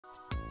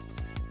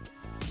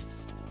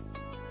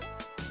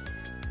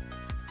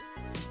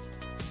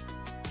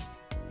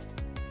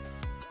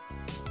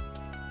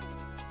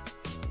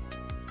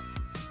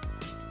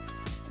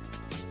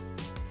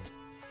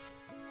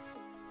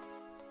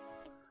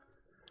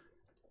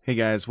Hey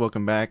guys,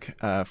 welcome back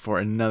for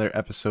another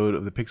episode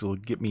of the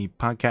PixelsGetMe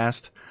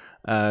podcast.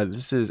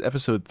 This is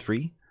episode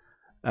 3.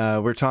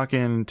 We're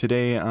talking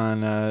today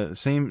on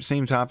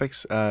same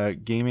topics: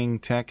 gaming,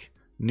 tech,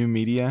 new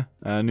media.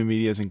 New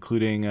media is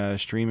including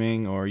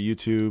streaming or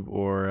YouTube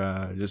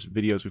or just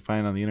videos we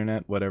find on the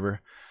internet, whatever.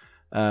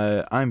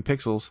 I'm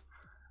Pixels.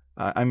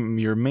 I'm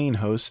your main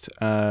host.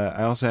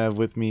 I also have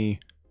with me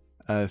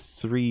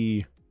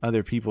 3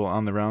 other people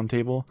on the round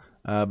table.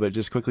 But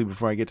just quickly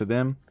before I get to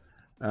them,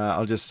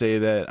 I'll just say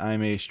that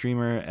I'm a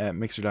streamer at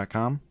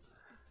Mixer.com.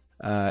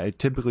 I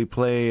typically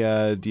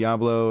play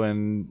Diablo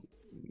and,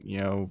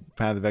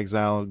 Path of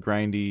Exile,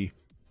 grindy,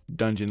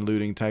 dungeon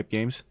looting type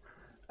games.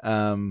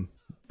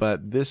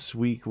 But this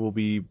week we'll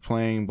be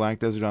playing Black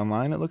Desert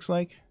Online, it looks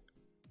like,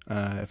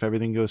 if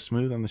everything goes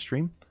smooth on the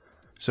stream.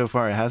 So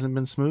far it hasn't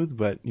been smooth,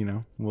 but,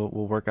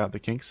 we'll work out the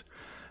kinks.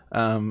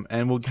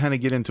 And we'll kind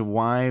of get into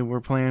why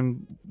we're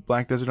playing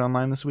Black Desert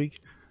Online this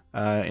week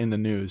in the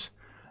news.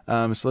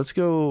 So let's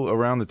go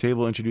around the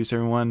table, introduce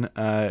everyone.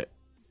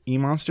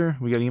 Emonster,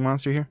 we got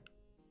Emonster here.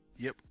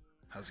 Yep.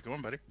 How's it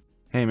going, buddy?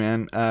 Hey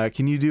man,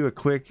 can you do a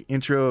quick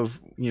intro of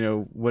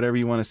whatever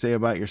you want to say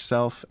about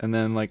yourself, and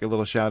then like a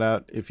little shout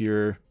out if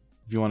you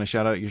want to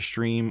shout out your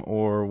stream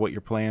or what you're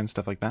playing,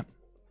 stuff like that.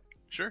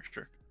 Sure.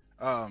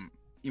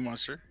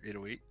 Emonster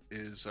 808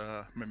 is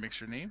my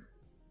Mixer name.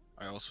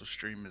 I also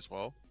stream as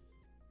well.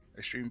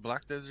 I stream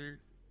Black Desert,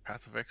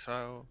 Path of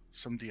Exile,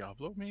 some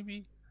Diablo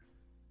maybe,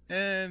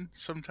 and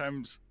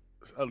sometimes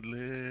a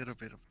little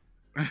bit of.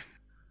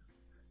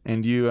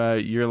 And you're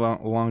a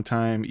long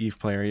time Eve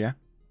player, yeah?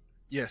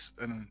 Yes,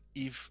 and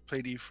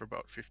played Eve for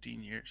about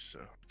 15 years, so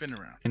been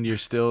around. And you're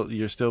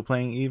still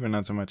playing Eve, or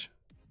not so much?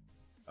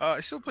 I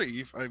still play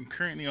Eve. I'm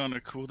currently on a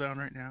cooldown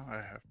right now. I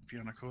have to be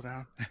on a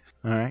cooldown.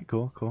 All right,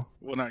 cool.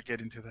 We'll not get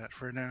into that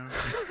for now.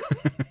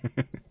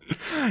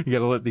 You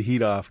gotta let the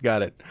heat off.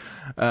 Got it.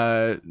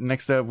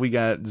 Next up, we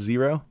got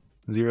Zero.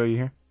 Zero, you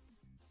here?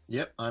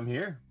 Yep, I'm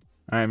here.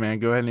 All right, man.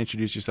 Go ahead and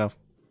introduce yourself.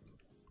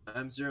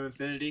 I'm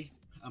ZeroInfinity.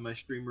 I'm a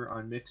streamer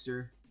on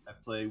Mixer. I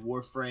play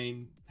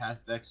Warframe, Path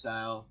of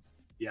Exile,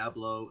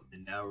 Diablo,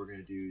 and now we're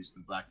gonna do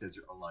some Black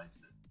Desert Online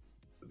tonight.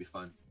 It'll be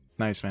fun.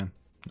 Nice, man.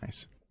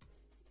 Nice.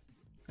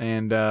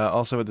 And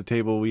also at the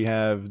table, we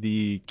have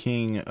the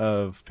king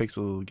of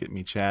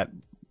PixelsGetMe chat,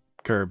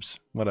 Cerbz.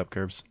 What up,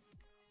 Cerbz?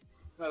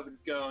 How's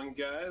it going,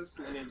 guys?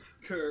 My name's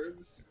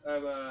Cerbz.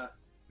 I'm a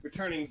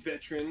returning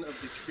veteran of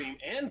the stream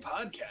and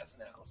podcast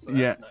now, so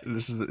that's nice.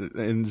 This is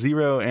and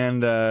Zero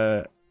and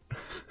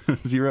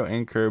Zero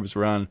and Cerbz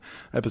were on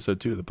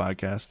episode 2 of the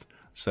podcast,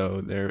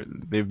 so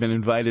they've been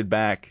invited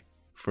back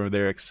for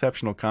their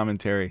exceptional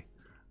commentary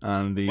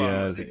on the.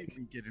 Well, you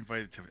can get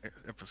invited to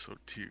episode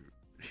 2.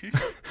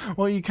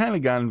 Well, you kind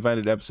of got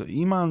invited to episode.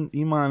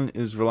 Emon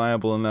is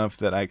reliable enough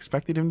that I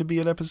expected him to be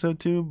at episode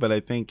 2, but I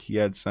think he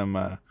had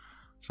some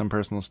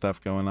personal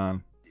stuff going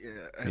on.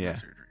 Yeah, I had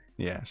surgery.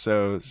 Yeah,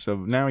 so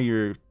now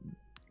you're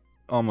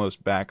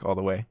almost back all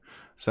the way.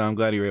 So I'm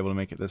glad you were able to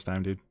make it this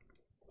time, dude.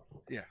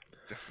 Yeah,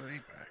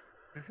 definitely back.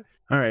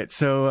 All right,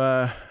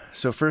 so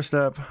first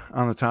up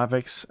on the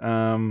topics,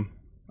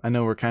 I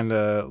know we're kind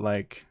of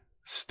like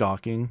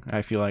stalking.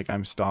 I feel like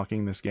I'm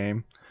stalking this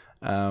game.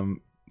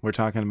 We're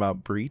talking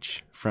about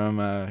Breach from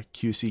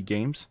QC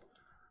Games,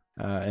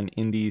 an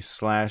indie /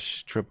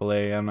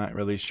 AAA. I'm not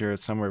really sure.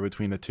 It's somewhere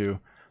between the two,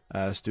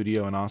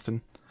 studio in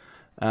Austin.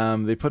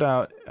 They put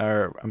out,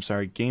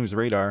 Games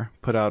Radar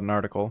put out an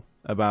article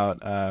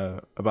about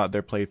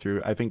their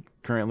playthrough. I think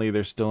currently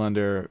they're still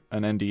under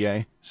an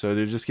NDA, so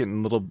they're just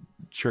getting little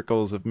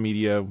trickles of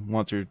media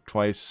once or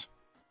twice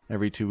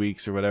every 2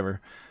 weeks or whatever.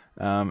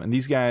 And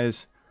these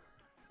guys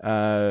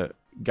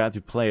got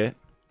to play it,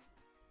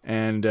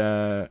 and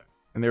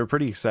they were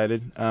pretty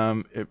excited.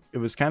 It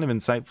was kind of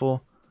insightful.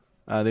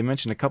 They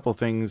mentioned a couple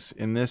things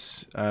in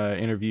this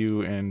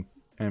interview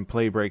and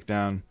play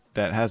breakdown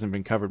that hasn't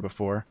been covered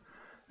before.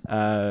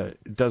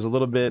 It does a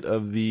little bit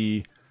of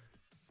the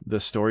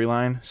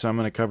storyline, so I'm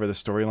going to cover the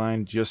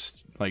storyline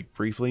just like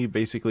briefly.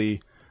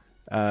 Basically,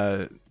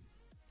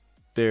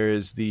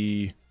 there's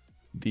the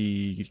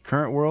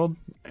current world,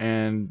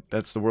 and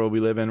that's the world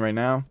we live in right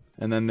now.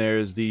 And then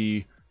there's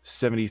the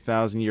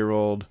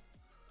 70,000-year-old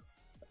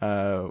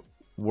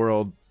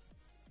world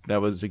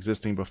that was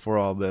existing before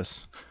all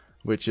this,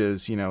 which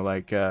is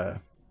mythology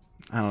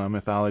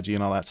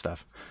and all that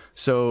stuff.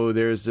 So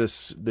there's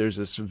this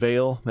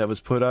veil that was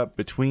put up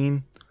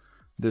between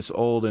this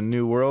old and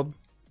new world,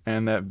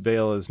 and that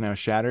veil is now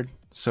shattered.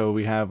 So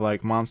we have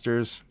like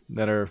monsters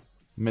that are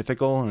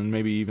mythical, and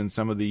maybe even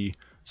some of the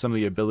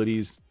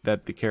abilities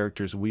that the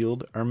characters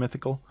wield are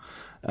mythical.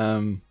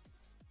 And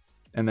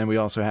then we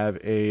also have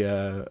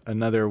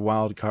another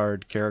wild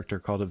card character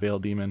called a Veil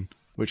Demon,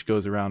 which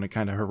goes around and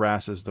kind of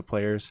harasses the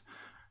players.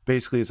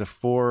 Basically, it's a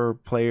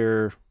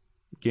 4-player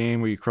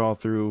game where you crawl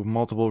through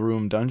multiple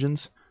room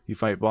dungeons, you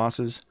fight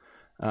bosses,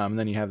 and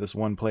then you have this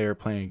one player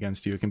playing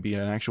against you. It can be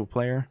an actual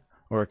player,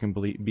 or it can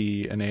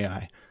be an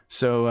AI.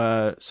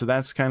 So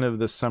that's kind of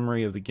the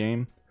summary of the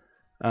game.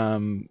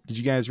 Did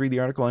you guys read the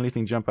article?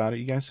 Anything jump out at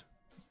you guys?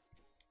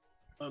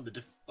 The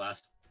different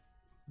class,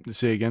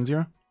 Say again,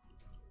 Zero?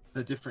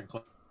 the different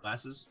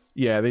classes.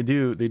 Yeah, they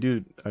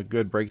do a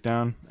good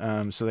breakdown.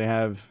 So they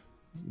have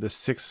the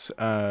six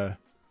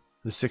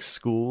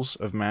schools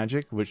of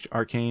magic, which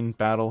arcane,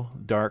 battle,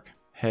 dark,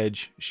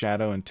 hedge,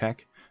 shadow, and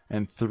tech,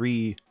 and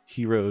 3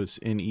 heroes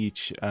in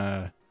each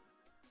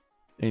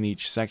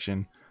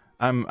section.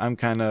 I'm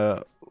kind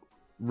of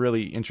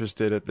really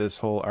interested at this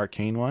whole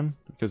arcane one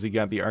because you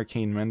got the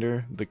arcane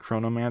mender, the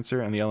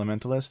chronomancer, and the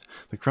elementalist.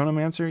 The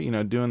chronomancer, you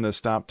know, doing the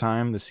stop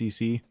time, the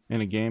CC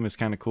in a game is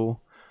kind of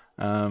cool.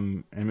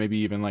 And maybe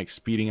even like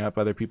speeding up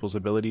other people's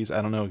abilities.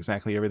 I don't know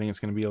exactly everything it's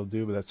going to be able to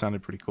do, but that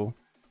sounded pretty cool.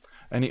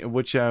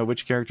 Which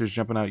character is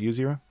jumping out at you,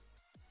 Zero?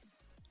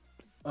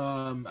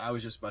 I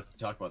was just about to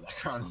talk about that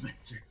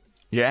chronomancer.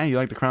 Yeah, you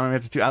like the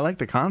chronomancer too. I like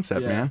the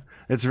concept, man.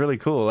 It's really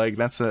cool. Like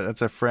that's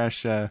a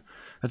fresh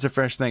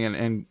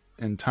thing,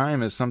 and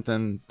time is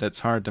something that's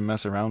hard to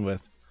mess around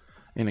with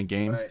in a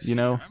game. Right. You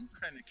know, I'm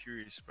kind of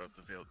curious about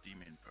the veiled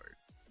demon part.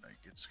 Like,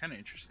 it's kind of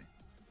interesting.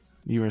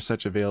 you are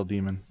such a veiled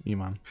demon,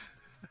 Iman.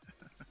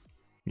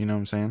 You know what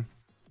I'm saying?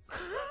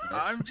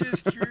 I'm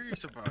just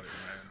curious about it,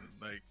 man.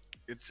 Like,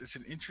 it's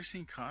an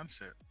interesting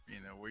concept,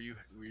 you know, where you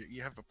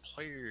have a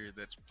player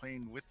that's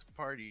playing with the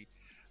party,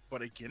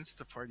 but against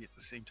the party at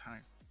the same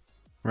time.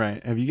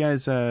 Right. Have you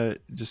guys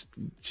just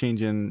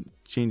changing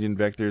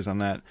vectors on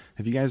that?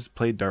 Have you guys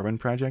played Darwin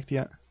Project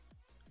yet?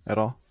 At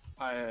all?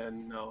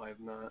 No, I have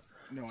not.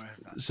 No, I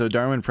have not. So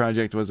Darwin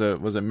Project was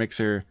a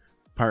Mixer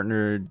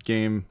partnered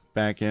game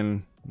back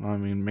in, well, I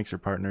mean, Mixer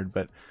partnered,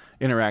 but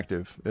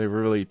interactive. They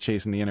were really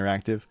chasing the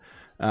interactive.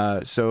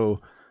 So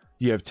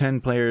you have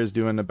 10 players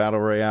doing the battle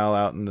royale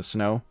out in the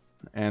snow,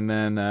 and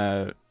then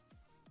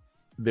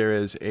there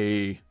is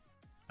a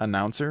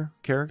announcer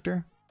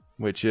character,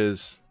 which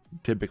is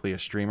typically a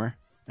streamer,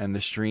 and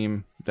the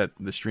stream that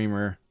the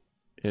streamer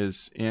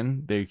is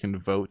in, they can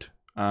vote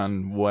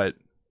on what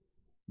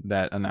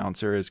that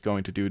announcer is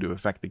going to do to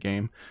affect the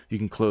game. You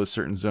can close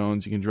certain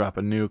zones, you can drop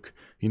a nuke,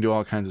 you can do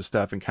all kinds of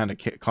stuff and kind of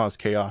cause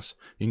chaos.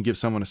 You can give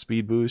someone a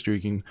speed boost, or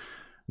you can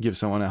give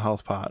someone a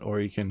health pot, or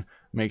you can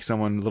make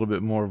someone a little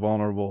bit more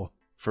vulnerable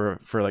for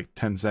like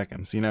 10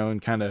 seconds, you know,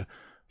 and kind of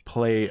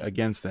play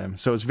against them.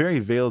 So it's very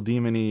Veil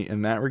Demon-y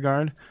in that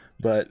regard,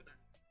 but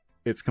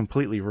it's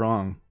completely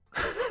wrong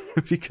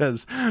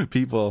because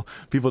people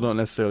don't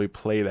necessarily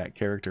play that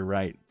character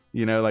right.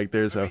 You know, like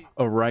there's a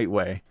right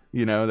way,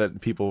 you know,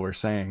 that people were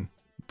saying.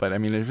 But I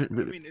mean, it's kind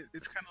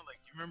of like,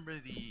 you remember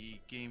the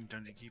game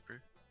Dungeon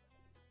Keeper?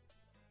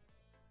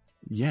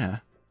 Yeah.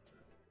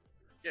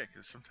 Yeah,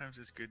 because sometimes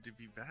it's good to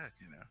be bad,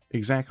 you know.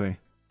 Exactly.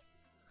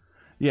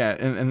 Yeah,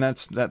 and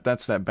that's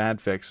that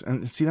bad fix.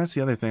 And see, that's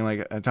the other thing.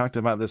 Like I talked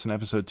about this in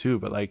episode 2,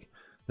 but like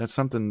that's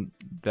something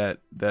that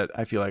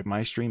I feel like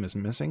my stream is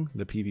missing,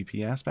 the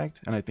PvP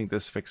aspect, and I think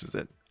this fixes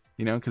it.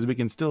 You know, because we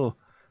can still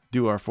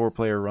do our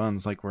 4-player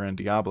runs like we're in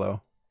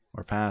Diablo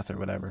or Path or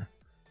whatever,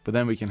 but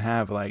then we can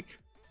have like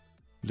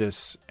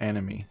this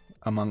enemy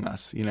among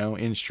us, you know,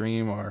 in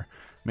stream, or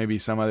maybe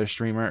some other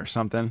streamer or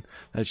something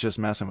that's just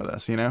messing with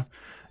us, you know.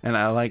 And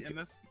I like,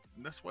 and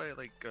that's why I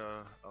like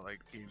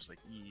games like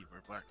Eve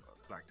or Black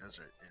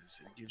Desert, is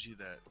it gives you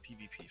that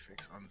PvP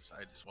fix on the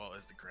side as well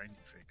as the grinding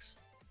fix.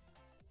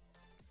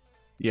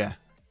 Yeah,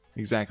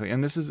 exactly.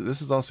 And this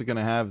is also going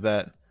to have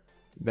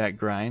that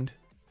grind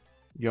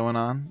going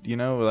on, you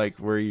know, like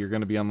where you're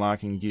going to be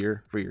unlocking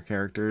gear for your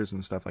characters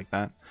and stuff like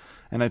that.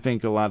 And I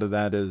think a lot of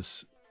that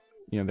is,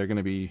 you know, they're going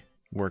to be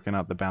working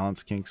out the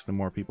balance kinks the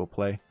more people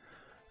play.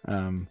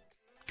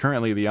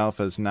 Currently the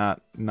alpha is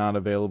not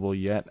available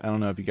yet. I don't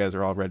know if you guys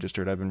are all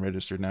registered. I've been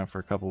registered now for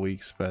a couple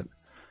weeks, but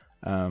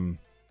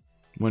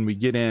when we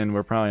get in,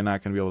 we're probably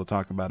not going to be able to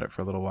talk about it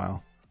for a little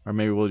while, or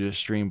maybe we'll just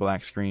stream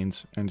black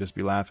screens and just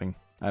be laughing.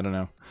 I don't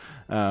know,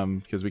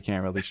 because we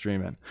can't really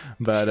stream it.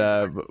 But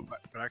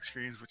black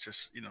screens with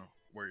just, you know,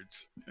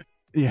 words.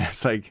 Yeah,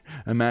 it's like,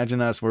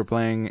 imagine us, we're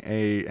playing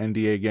a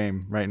NDA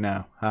game right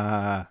now,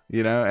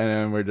 you know, and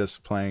then we're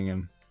just playing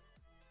and,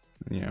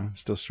 you know,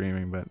 still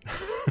streaming, but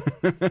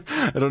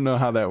I don't know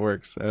how that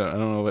works. I don't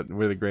know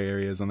where the gray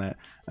area is on that.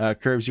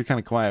 Cerbz, you're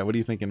kind of quiet. What are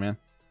you thinking, man?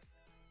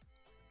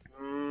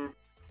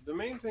 The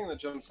main thing that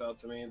jumps out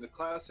to me, the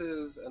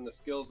classes and the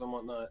skills and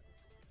whatnot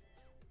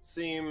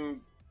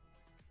seem,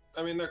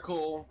 I mean, they're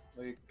cool.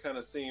 They kind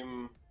of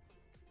seem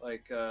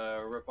like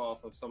a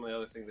rip-off of some of the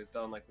other things they've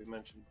done, like we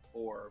mentioned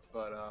before.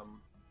 But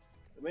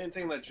the main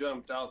thing that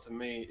jumped out to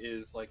me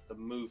is like the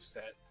move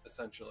set,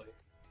 essentially.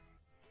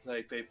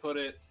 Like they put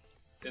it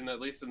in, at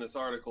least in this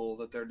article,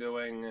 that they're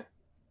doing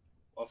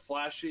a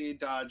flashy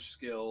dodge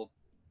skill,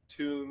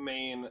 2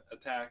 main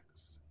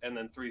attacks, and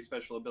then 3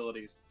 special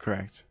abilities.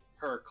 Correct.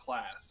 Per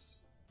class.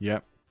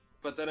 Yep.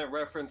 But then it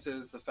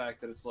references the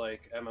fact that it's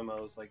like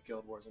MMOs like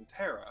Guild Wars and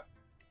Terra.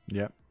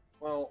 Yep.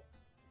 Well,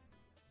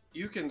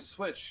 you can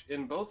switch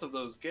in both of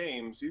those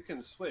games. You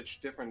can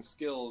switch different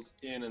skills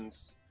in and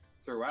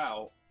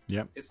throughout.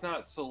 Yep. It's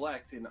not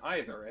select in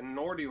either, and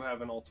nor do you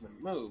have an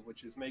ultimate move,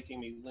 which is making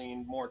me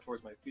lean more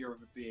towards my fear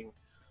of it being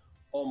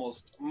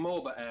almost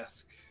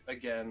MOBA-esque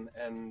again,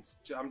 and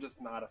I'm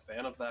just not a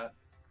fan of that.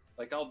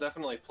 Like, I'll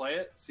definitely play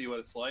it, see what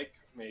it's like.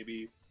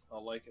 Maybe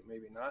I'll like it,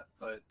 maybe not,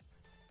 but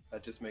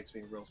that just makes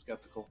me real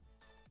skeptical.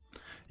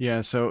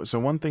 Yeah, so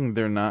one thing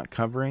they're not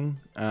covering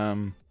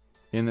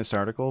in this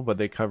article, but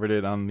they covered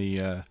it on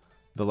the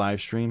live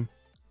stream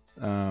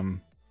that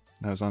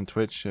was on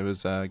Twitch. It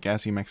was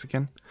Gassy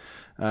Mexican.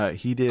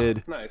 He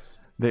did nice.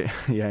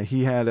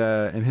 He had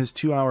in his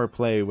 2-hour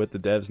play with the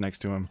devs next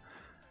to him,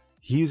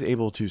 he was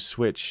able to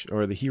switch,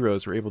 or the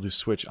heroes were able to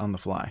switch on the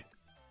fly.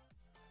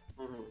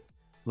 Mm-hmm.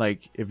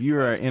 Like, if you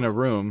are in a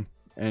room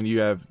and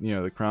you have, you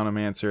know, the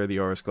Chronomancer, the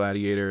Aurus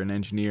Gladiator, an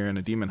Engineer, and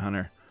a Demon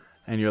Hunter,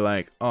 and you're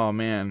like, oh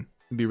man,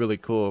 it'd be really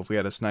cool if we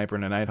had a Sniper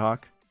and a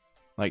Nighthawk.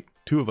 Like,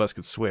 2 of us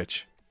could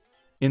switch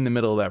in the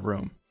middle of that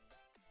room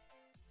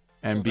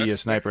and be a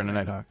Sniper and a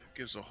Nighthawk.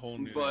 Gives a whole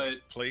new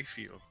play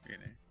feel, you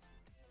know.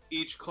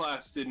 Each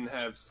class didn't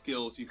have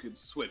skills you could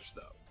switch,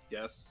 though.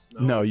 Yes?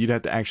 No, you'd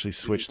have to actually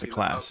switch the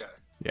class. Okay.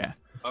 Yeah.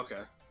 Okay.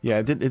 Yeah,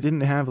 it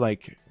didn't have,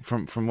 like,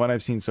 from what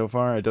I've seen so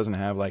far, it doesn't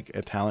have like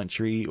a talent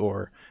tree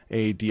or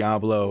a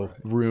Diablo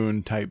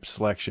rune type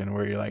selection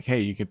where you're like, hey,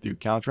 you could do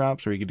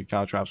caltrops or you could do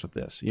caltrops with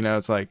this. You know,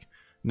 it's like,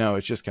 no,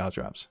 it's just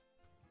caltrops.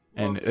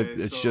 And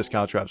it's just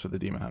caltrops with the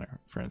Demon Hunter,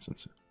 for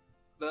instance.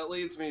 That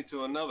leads me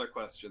to another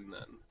question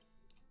then.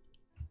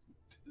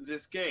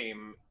 This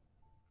game,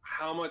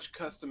 how much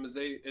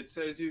customization? It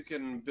says you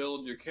can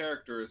build your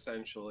character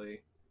essentially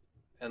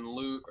and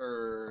loot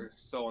or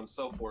so on and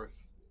so forth.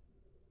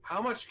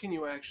 How much can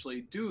you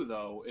actually do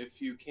though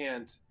if you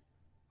can't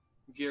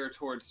gear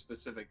towards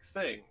specific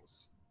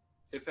things?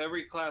 If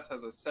every class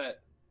has a set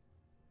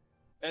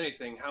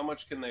anything, how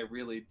much can they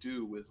really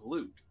do with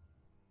loot?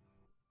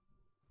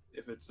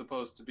 If it's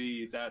supposed to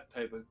be that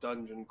type of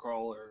dungeon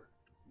crawler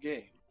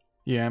game.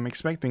 Yeah, I'm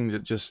expecting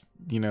that just,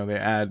 you know, they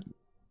add,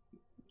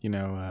 you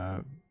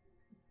know,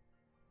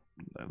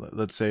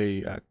 let's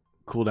say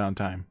cooldown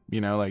time,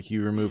 you know, like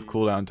you remove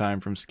cooldown time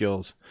from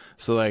skills.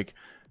 So like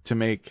to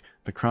make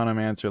the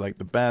Chronomancer like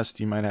the best,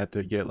 you might have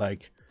to get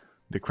like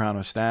the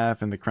Chrono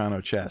Staff and the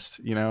Chrono Chest,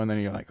 you know, and then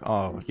you're like,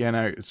 oh yeah,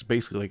 now it's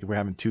basically like we're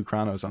having 2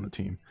 Chronos on the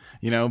team,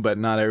 you know, but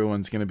not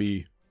everyone's going to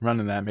be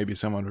running that. Maybe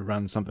someone would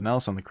run something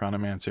else on the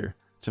Chronomancer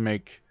to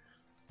make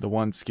the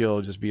one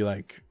skill just be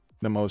like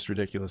the most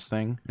ridiculous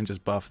thing and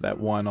just buff that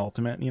one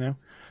ultimate, you know?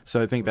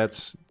 So I think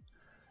that's,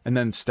 and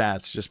then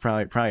stats, just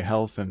probably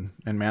health and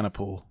mana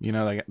pool, you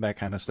know, like that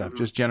kind of stuff.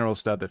 Just general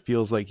stuff that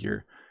feels like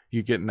you're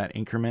getting that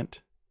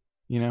increment,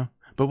 you know?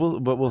 But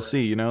we'll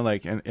see, you know,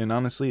 like, and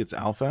honestly, it's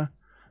alpha.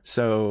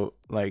 So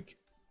like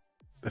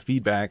the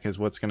feedback is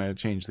what's going to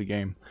change the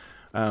game.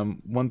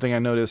 One thing I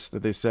noticed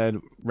that they said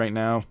right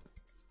now,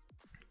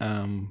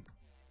 the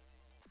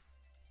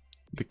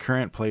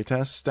current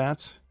playtest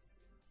stats,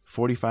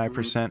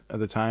 45% of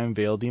the time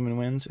Veil Demon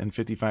wins and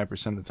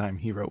 55% of the time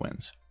Hero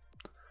wins.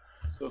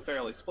 So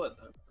fairly split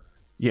then.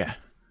 Yeah,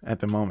 at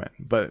the moment.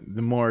 But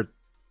the more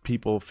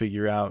people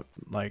figure out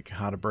like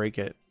how to break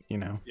it, you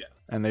know. Yeah.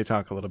 And they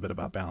talk a little bit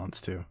about balance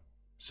too.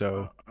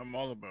 So I'm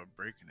all about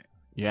breaking it.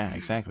 Yeah,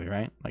 exactly,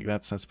 right? Like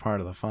that's part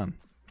of the fun.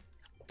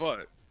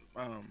 But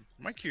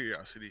my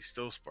curiosity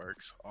still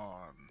sparks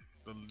on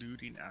the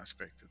looting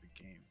aspect of the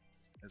game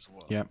as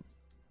well. Yep.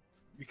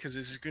 Because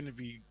this is going to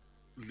be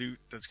loot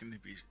that's going to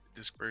be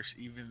dispersed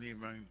evenly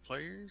among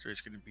players, or it's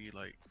going to be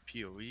like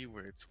PoE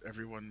where it's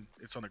everyone,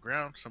 it's on the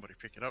ground, somebody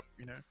pick it up,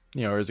 you know?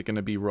 Yeah, or is it going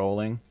to be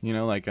rolling, you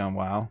know, like on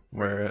WoW,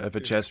 where if a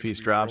chest piece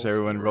drops,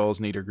 everyone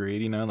rolls need or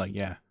greed, you know, like,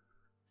 yeah,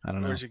 I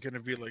don't know. Or is it going to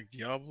be like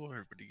Diablo,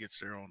 everybody gets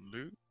their own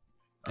loot?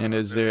 And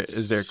is there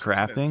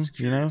crafting,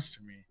 you know,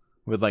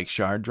 with like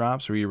shard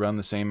drops where you run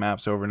the same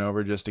maps over and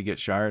over just to get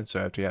shards?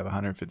 So after you have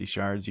 150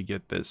 shards, you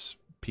get this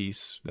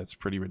piece that's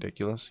pretty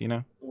ridiculous, you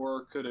know?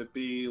 Or could it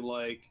be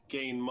like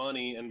gain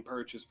money and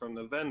purchase from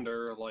the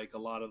vendor like a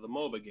lot of the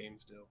MOBA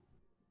games do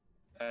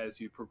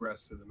as you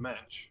progress through the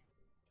match?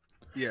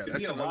 Yeah,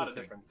 that's a lot of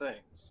different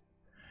things.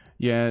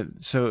 Yeah,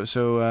 so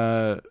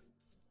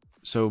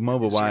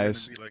MOBA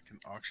wise, be like an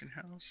auction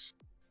house.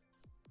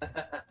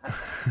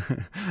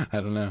 I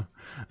don't know.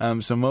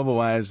 So MOBA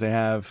wise, they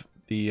have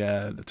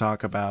the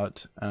talk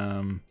about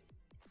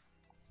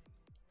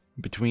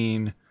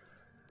between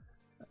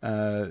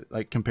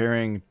like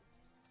comparing,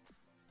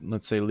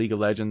 let's say, League of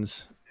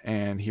Legends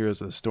and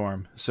Heroes of the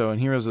Storm. So in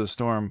Heroes of the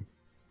Storm,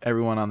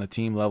 everyone on the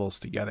team levels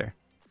together,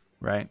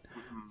 right?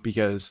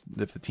 Because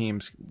if the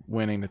team's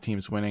winning,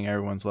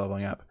 everyone's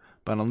leveling up.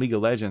 But on League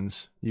of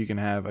Legends, you can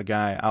have a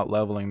guy out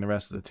leveling the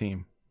rest of the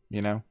team,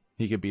 you know?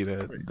 He could be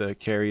the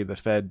carry, the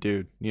fed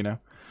dude, you know?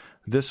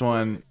 This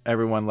one,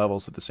 everyone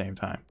levels at the same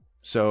time.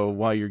 So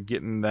while you're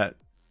getting that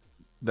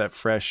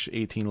fresh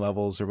 18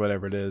 levels or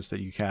whatever it is that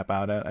you cap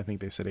out at, I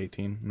think they said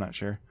 18, I'm not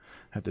sure.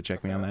 Have to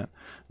check me on that.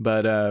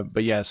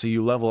 But yeah, so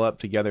you level up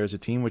together as a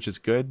team, which is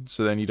good.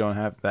 So then you don't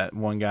have that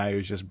one guy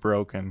who's just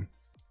broke and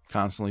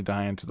constantly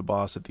dying to the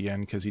boss at the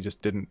end because he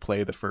just didn't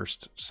play the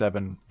first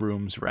 7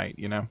 rooms right,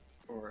 you know?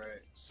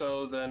 Right.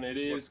 So then it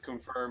is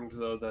confirmed,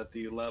 though, that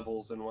the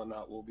levels and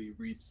whatnot will be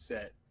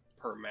reset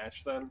per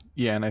match then?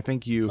 Yeah, and I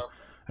think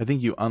I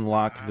think you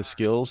unlock the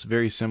skills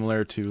very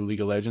similar to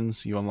League of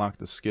Legends. You unlock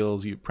the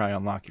skills. You probably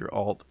unlock your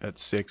ult at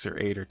 6 or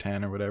 8 or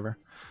 10 or whatever.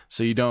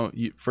 So you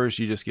don't. First,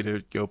 you just get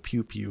to go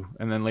pew pew,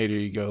 and then later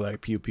you go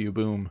like pew pew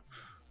boom,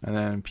 and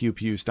then pew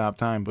pew stop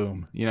time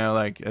boom. You know,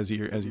 like as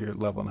you're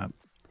leveling up.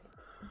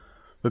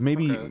 But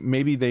maybe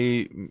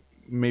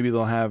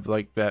they'll have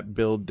like that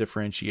build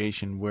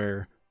differentiation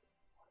where,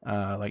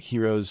 like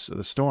Heroes of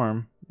the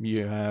Storm,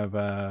 you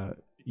have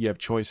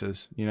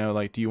choices. You know,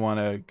 like do you want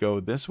to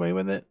go this way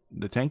with it,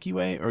 the tanky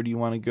way, or do you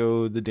want to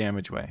go the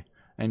damage way?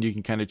 And you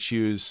can kind of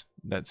choose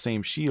that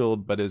same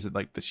shield, but is it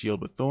like the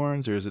shield with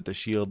thorns, or is it the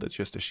shield that's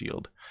just a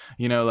shield?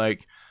 You know,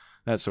 like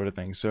that sort of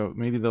thing. So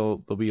maybe there'll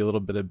be a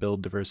little bit of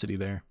build diversity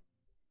there.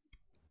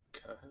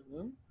 Okay,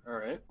 then. All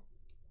right.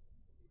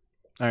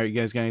 All right, you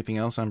guys got anything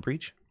else on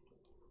Breach?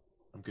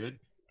 I'm good.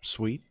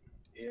 Sweet.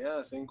 Yeah,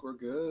 I think we're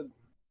good.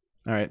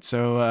 All right,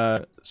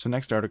 so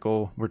next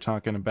article we're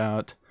talking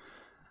about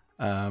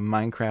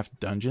Minecraft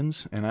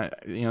dungeons,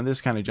 and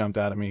this kind of jumped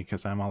out at me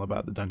because I'm all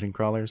about the dungeon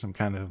crawlers. I'm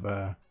kind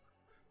of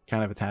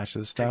attached to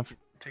this stuff.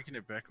 Taking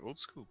it back old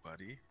school,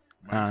 buddy.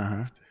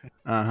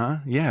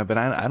 Yeah, but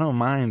I don't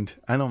mind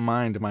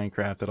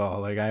Minecraft at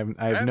all. Like I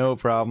have no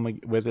problem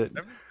with it. I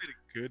haven't played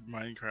a good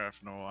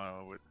Minecraft in a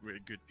while with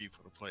good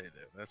people to play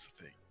there. That's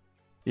the thing.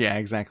 Yeah,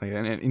 exactly.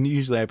 And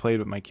usually I played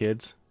with my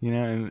kids,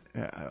 and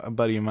a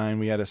buddy of mine,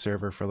 we had a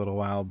server for a little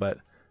while, but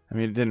I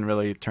mean, it didn't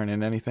really turn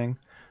into anything.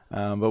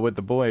 But with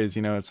the boys,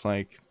 it's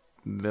like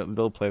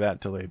they'll play that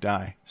till they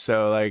die.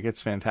 So like,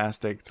 it's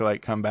fantastic to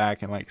like come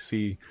back and like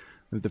see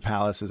that the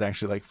palace is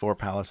actually like 4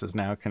 palaces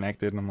now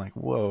connected. And I'm like,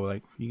 whoa,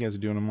 like you guys are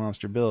doing a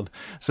monster build.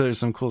 So there's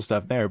some cool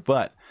stuff there,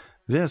 but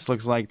this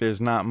looks like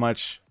there's not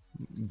much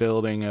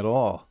building at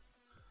all.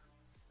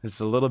 It's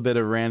a little bit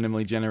of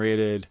randomly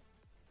generated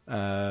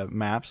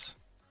maps,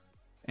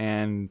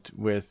 and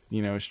with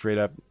straight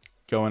up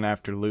going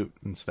after loot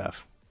and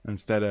stuff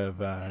instead of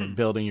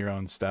building your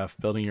own stuff,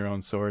 building your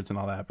own swords and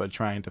all that, but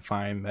trying to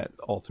find that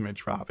ultimate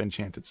drop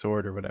enchanted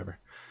sword or whatever.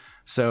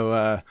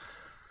 So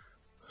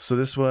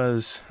this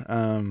was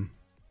announced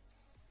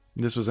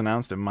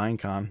at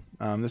Minecon.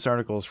 This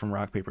article is from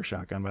Rock Paper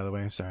Shotgun, by the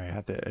way. Sorry, I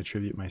have to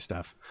attribute my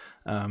stuff.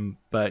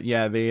 But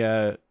yeah,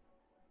 they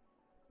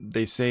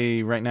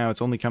say right now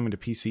it's only coming to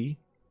PC.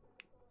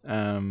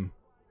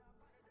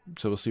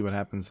 So we'll see what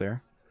happens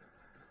there.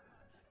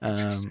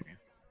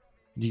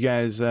 You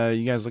guys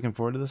looking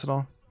forward to this at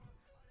all?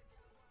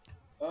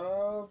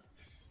 I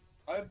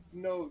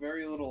know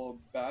very little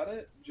about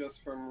it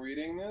just from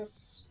reading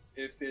this.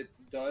 If it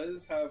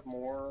does have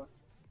more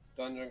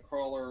dungeon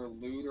crawler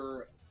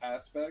looter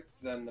aspect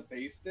than the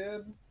base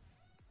did,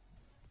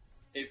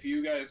 if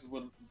you guys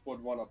would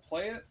want to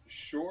play it,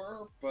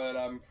 sure, but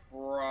I'm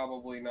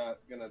probably not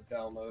gonna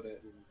download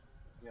it and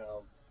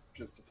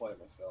just to play it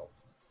myself.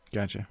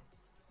 Gotcha.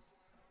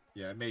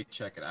 Yeah, I may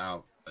check it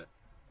out, but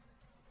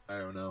I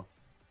don't know.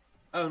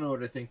 I don't know what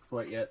to think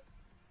quite yet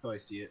until I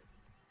see it.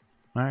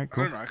 All right,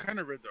 cool. I don't know. I kind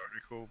of read the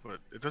article, but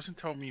it doesn't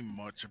tell me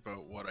much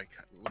about what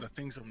the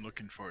things I'm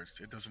looking for.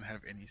 It doesn't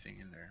have anything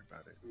in there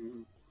about it.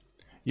 Mm-hmm.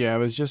 Yeah, it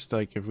was just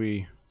like if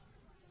we.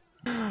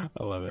 I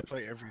love it. I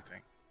play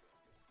everything.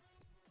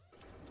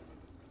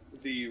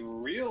 The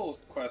real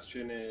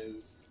question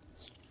is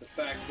the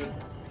fact that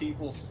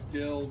people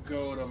still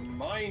go to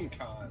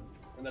Minecon,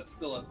 and that's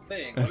still a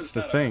thing. That's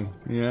the thing,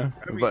 yeah.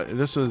 I mean, but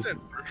this was that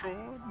virtual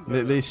one?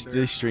 they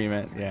stream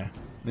it, yeah.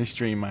 They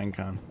stream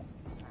Minecon.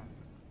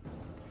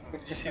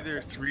 Did you see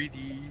their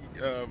 3D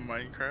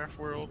Minecraft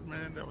world,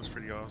 man? That was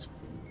pretty awesome.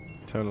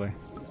 Totally.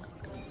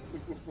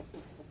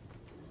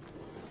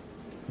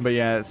 But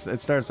yeah, it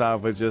starts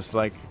off with just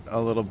like a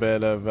little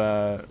bit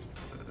of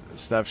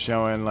stuff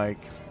showing like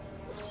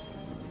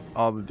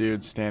all the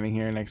dudes standing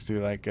here next to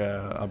like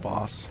a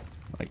boss,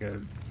 like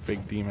a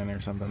big demon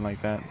or something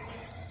like that.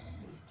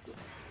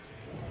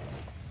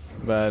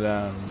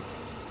 But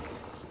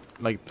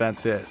like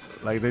that's it.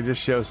 Like they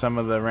just show some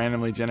of the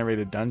randomly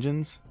generated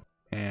dungeons,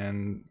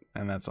 and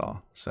that's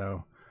all.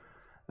 So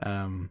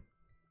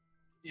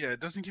yeah, it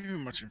doesn't give you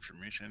much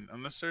information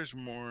unless there's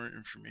more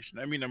information.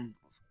 I mean,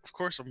 of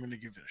course I'm going to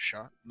give it a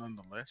shot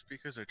nonetheless,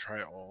 because I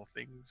try all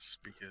things,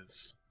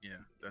 because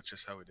that's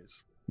just how it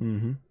is.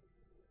 Mm-hmm.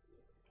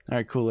 All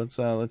right, cool.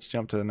 Let's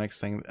jump to the next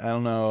thing. I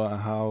don't know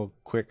how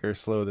quick or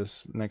slow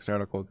this next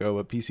article will go,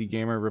 but PC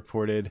Gamer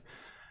reported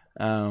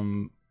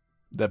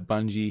that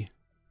Bungie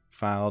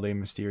filed a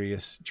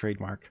mysterious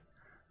trademark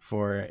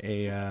for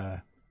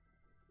a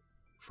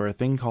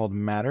thing called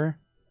Matter,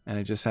 and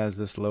it just has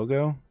this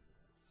logo,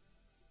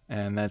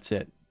 and that's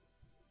it.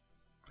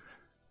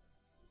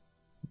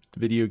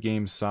 Video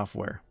game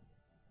software.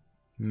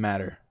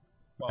 Matter.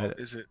 Well,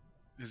 is it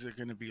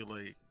going to be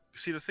like?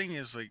 See, the thing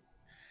is, like,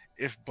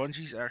 if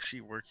Bungie's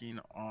actually working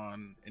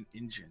on an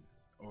engine,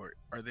 or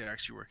are they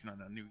actually working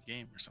on a new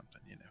game or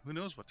something? Who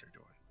knows what they're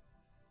doing.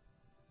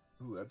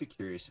 Ooh, I'd be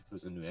curious if it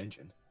was a new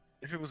engine.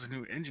 If it was a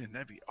new engine,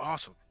 that'd be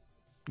awesome.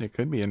 It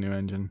could be a new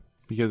engine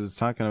because it's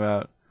talking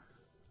about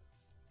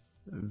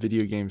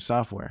video game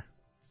software.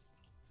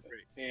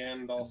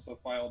 And also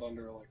filed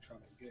under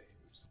Electronic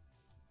Games.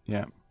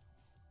 Yeah.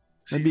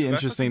 It'd be so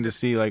that's interesting something to that,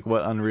 see like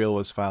what Unreal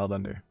was filed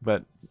under,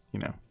 but you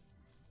know.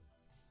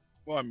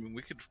 well, I mean,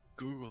 we could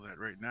Google that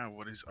right now.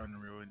 What is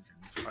Unreal Engine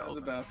I filed was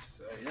under? about to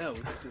say, yeah, we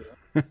could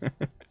do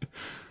that.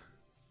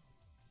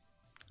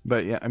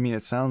 But yeah, I mean,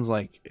 it sounds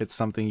like it's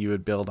something you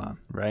would build on,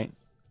 right?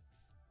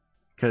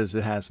 Because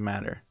it has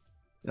matter.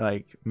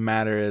 Like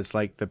matter is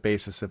like the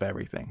basis of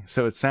everything.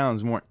 So it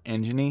sounds more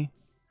engine-y,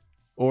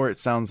 or it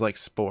sounds like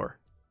Spore.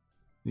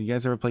 You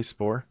guys ever play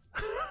Spore?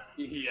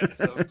 Yes,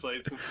 I've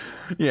played some.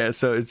 Yeah,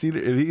 so it's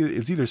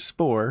either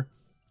Spore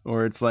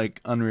or it's like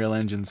Unreal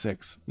Engine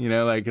 6. You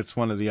know, like it's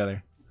one or the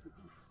other.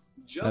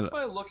 Just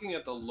by looking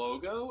at the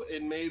logo,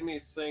 it made me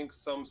think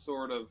some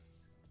sort of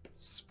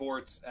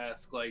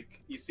sports-esque,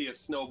 like you see a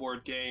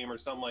snowboard game or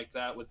something like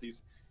that with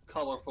these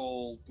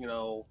colorful, you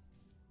know,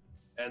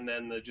 and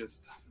then the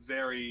just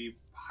very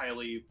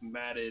highly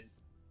matted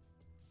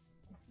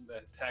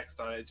text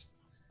on it.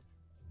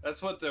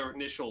 That's what the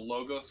initial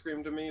logo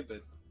screamed to me,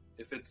 but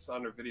if it's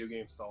under video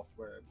game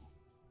software, it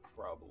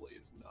probably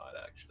is not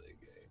actually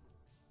a game.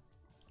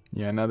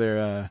 Yeah,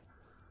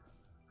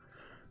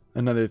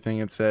 another thing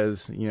it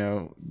says, you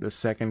know, the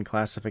second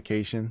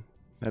classification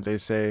that they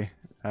say,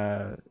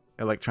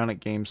 electronic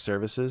game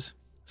services.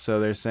 So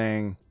they're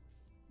saying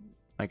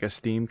like a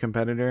Steam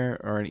competitor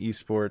or an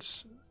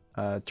esports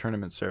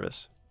tournament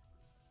service,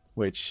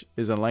 which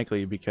is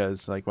unlikely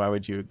because like why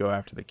would you go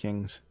after the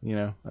kings, you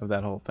know, of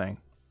that whole thing?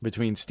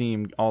 Between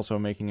Steam also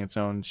making its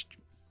own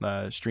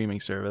streaming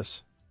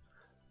service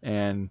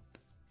and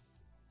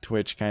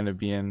Twitch kind of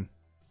being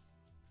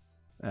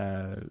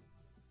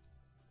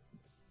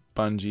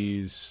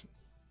Bungie's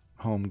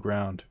home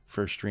ground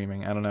for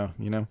streaming. I don't know,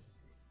 you know.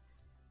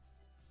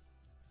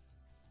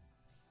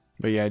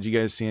 But yeah, did you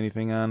guys see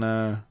anything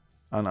on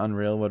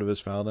Unreal? What it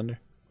was filed under?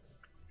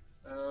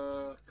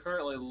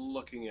 Currently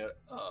looking it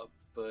up,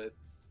 but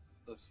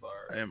thus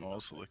far, I am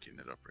also looking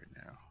it up right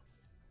now.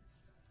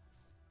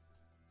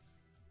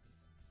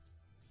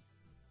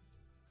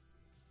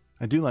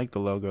 I do like the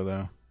logo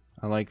though.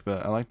 I like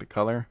the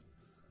color.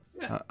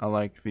 Yeah. I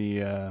like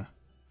the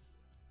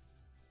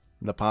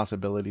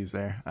possibilities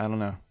there. I don't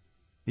know.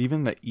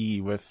 Even the E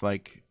with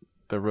like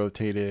the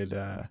rotated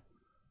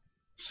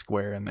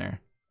square in there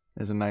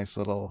is a nice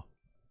little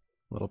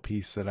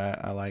piece that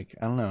I like.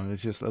 I don't know.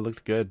 It's just, it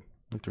looked good.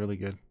 It looked really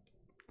good.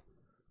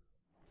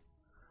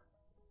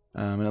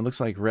 And it looks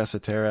like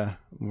Resitera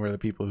were the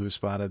people who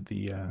spotted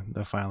the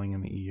filing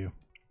in the EU.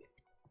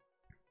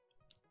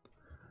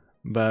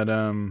 But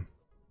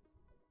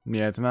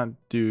yeah, to not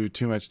do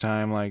too much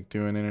time like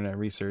doing internet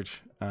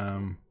research,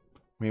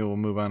 maybe we'll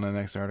move on to the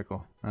next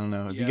article. I don't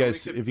know. If Yeah,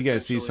 you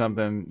guys see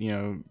something, you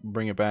know,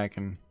 bring it back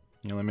and,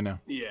 you know, let me know.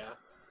 Yeah.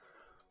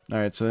 All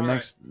right, so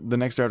the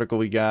next article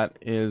we got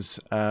is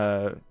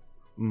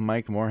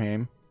Mike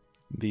Morhaime,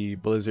 the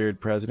Blizzard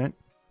president,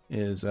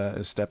 is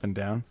stepping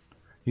down.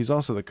 He's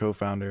also the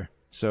co-founder.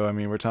 So I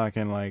mean, we're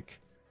talking like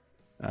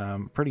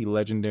pretty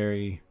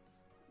legendary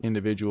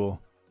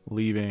individual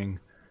leaving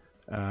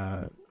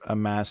a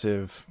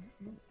massive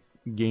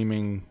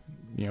gaming,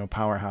 you know,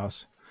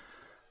 powerhouse.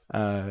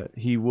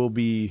 He will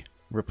be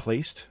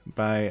replaced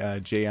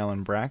by J.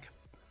 Allen Brack.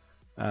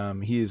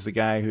 He is the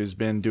guy who's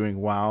been doing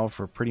WoW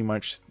for pretty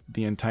much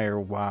the entire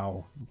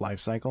WoW life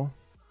cycle.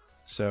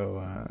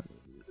 So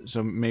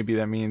maybe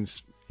that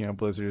means, you know,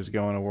 Blizzard is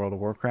going a World of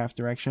Warcraft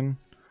direction.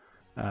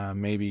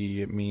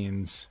 Maybe it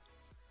means,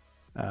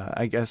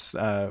 I guess,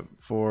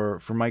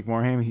 for Mike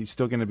Morhaime, he's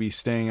still going to be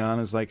staying on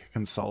as like a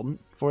consultant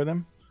for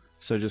them.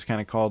 So just kind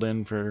of called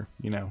in for,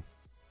 you know,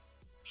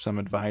 some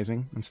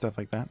advising and stuff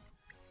like that.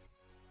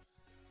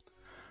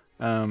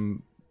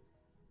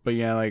 But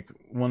yeah, like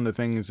one of the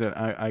things that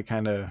I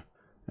kind of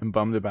am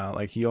bummed about,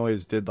 like he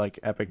always did like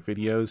epic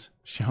videos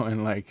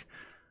showing like,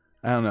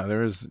 I don't know,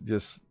 there was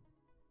just,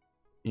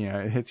 you know,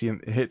 it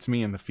hits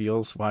me in the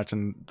feels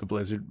watching the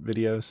Blizzard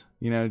videos,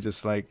 you know,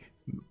 just like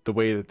the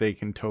way that they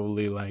can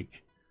totally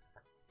like,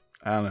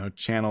 I don't know,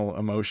 channel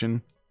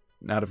emotion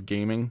out of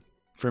gaming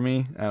for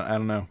me. I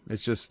don't know.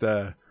 It's just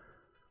a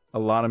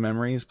lot of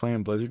memories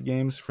playing Blizzard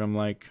games from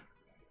like,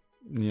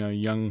 you know,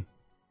 young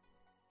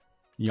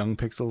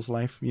Pixel's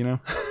life, you know,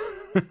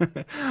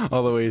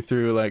 all the way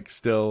through like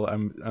still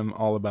I'm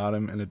all about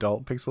him in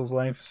adult Pixel's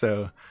life.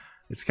 So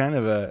it's kind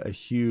of a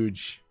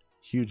huge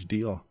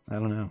deal. I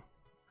don't know.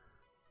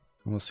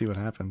 We'll see what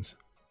happens.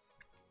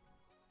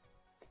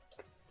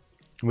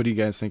 What are you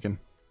guys thinking?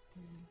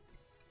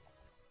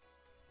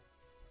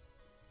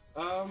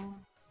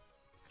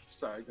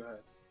 Sorry, go ahead.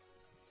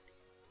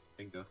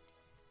 Bingo.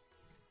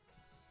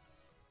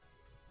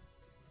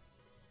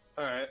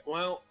 Alright,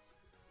 well,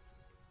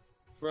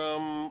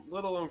 from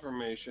little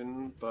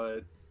information,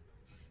 but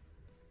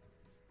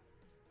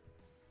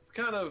it's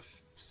kind of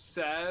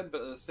sad,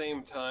 but at the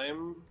same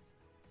time,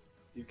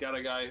 you've got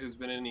a guy who's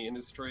been in the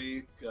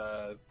industry,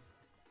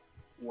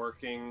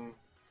 working,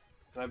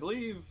 and I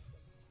believe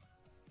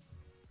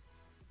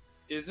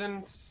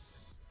isn't...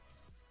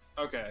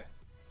 Okay,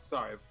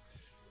 sorry.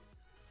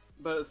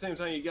 But at the same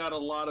time, you got a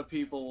lot of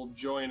people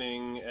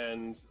joining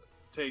and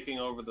taking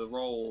over the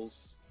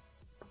roles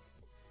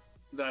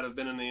that have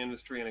been in the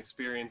industry and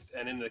experienced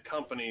and in the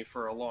company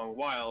for a long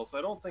while, so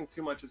I don't think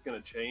too much is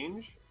going to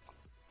change.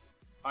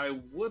 I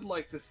would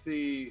like to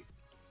see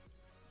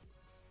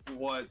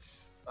what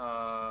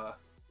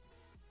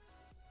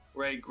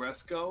Ray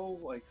Gresco,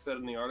 like said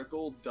in the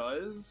article,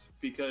 does,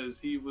 because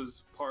he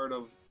was part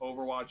of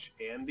Overwatch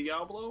and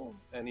Diablo,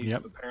 and he's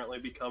apparently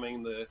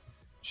becoming the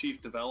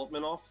chief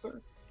development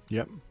officer.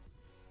 Yep.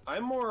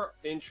 I'm more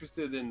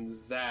interested in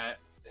that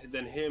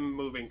than him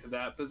moving to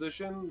that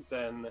position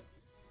than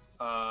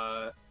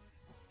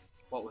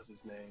what was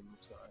his name? I'm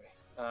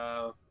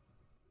sorry.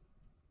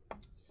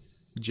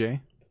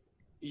 Jay?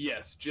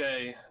 Yes,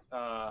 Jay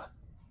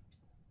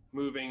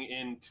moving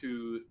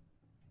into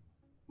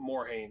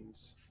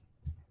Morhaime's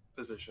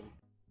position.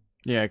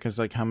 Yeah, because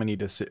like how many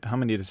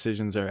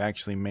decisions are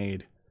actually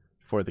made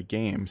for the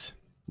games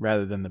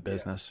rather than the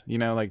business? You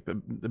know, like the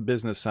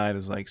business side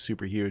is like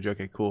super huge.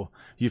 Okay, cool.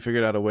 You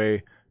figured out a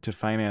way to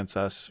finance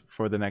us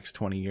for the next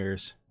 20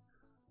 years.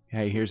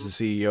 Hey, here's the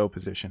CEO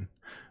position.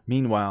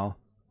 Meanwhile,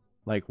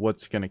 like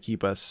what's going to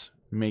keep us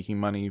making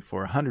money for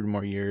 100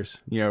 more years,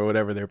 you know,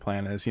 whatever their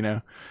plan is, you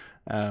know,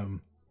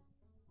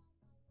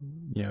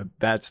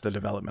 that's the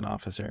development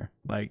officer.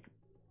 Like,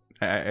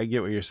 I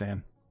get what you're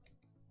saying.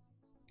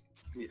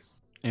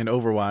 Yes. And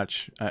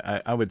Overwatch,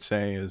 I would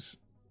say is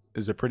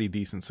a pretty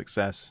decent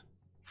success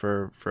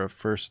for a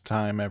first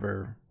time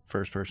ever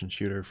first person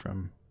shooter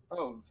from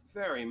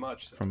very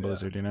much so, from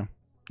Blizzard. You know,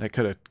 that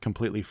could have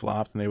completely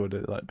flopped, and they would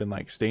have been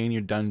like, stay in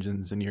your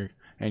dungeons and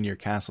your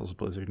castles,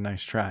 Blizzard.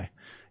 Nice try,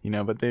 you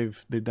know. But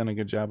they've done a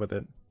good job with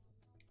it.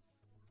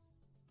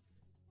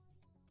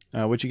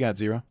 What you got,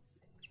 Zero?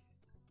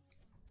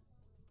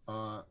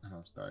 Oh,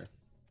 sorry.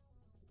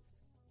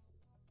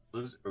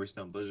 Blizzard, are we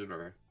still on Blizzard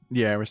or?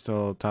 Yeah, we're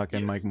still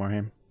talking Yes. Mike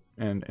Morhaime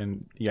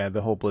and yeah,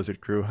 the whole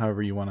Blizzard crew.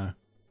 However you wanna.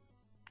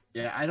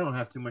 Yeah, I don't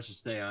have too much to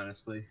say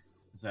honestly,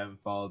 because I haven't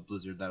followed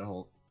Blizzard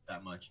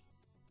that much.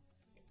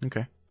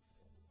 Okay.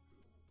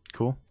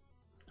 Cool.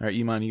 All right,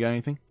 Iman, you got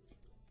anything?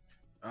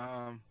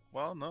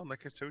 Well, no,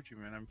 like I told you,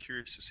 man, I'm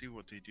curious to see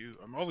what they do.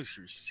 I'm always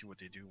curious to see what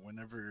they do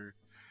whenever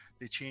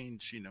they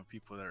change,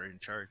 people that are in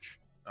charge.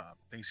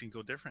 Things can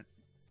go different.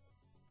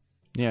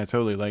 Yeah,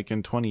 totally. Like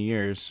in 20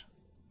 years,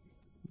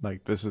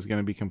 like this is going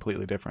to be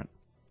completely different.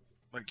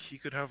 Like he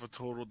could have a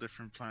total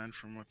different plan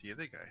from what the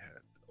other guy had,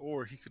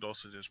 or he could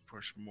also just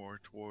push more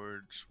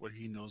towards what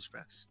he knows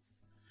best.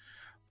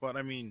 But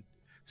I mean,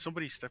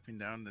 somebody stepping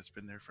down that's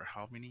been there for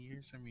how many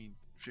years? I mean,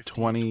 15,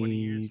 20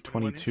 years,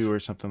 22 years? or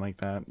something like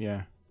that.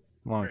 Yeah.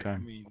 Long Right, time. I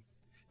mean,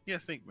 yeah,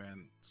 think,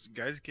 man.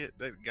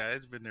 That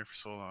guy's been there for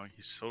so long.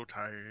 He's so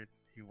tired.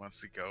 He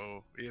wants to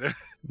go.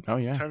 Oh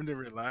It's yeah. time to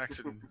relax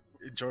and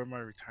enjoy my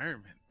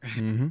retirement.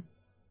 Mm-hmm.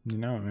 You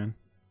know it, man.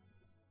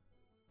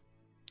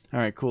 All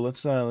right, cool.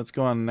 Let's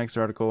go on the next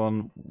article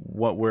on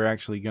what we're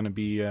actually going to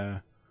be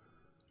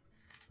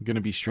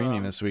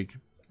streaming this week.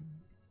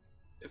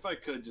 If I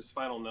could, just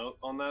final note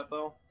on that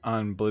though.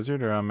 On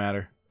Blizzard or on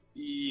Matter?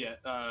 Yeah,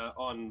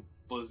 on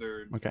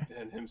Blizzard. Okay.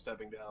 And him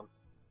stepping down.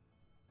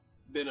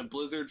 Been a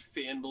Blizzard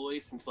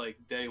fanboy since like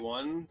day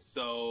one,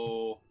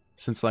 so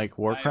Since like I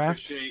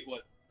Warcraft? appreciate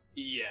what.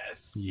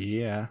 Yes.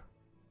 Yeah.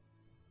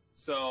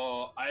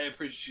 So I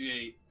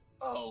appreciate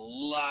a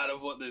lot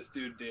of what this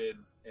dude did,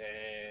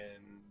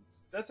 and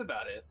that's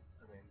about it.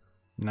 I mean,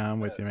 No,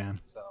 I'm with you, that's-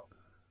 man. So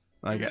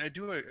I Like, mean, I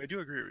do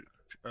agree with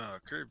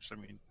Cerbz. I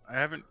mean, I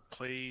haven't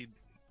played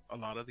a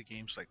lot of the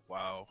games like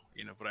WoW,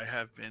 but I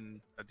have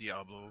been a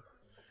Diablo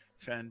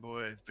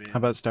fanboy. I've been. how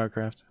about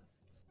StarCraft?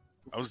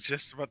 I was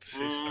just about to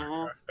say Mhm.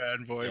 StarCraft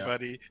fanboy, Yeah.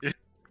 buddy.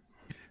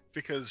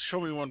 Because show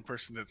me one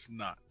person that's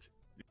not.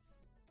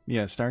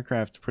 Yeah,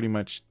 StarCraft pretty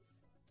much,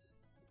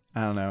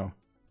 I don't know,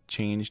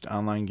 changed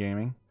online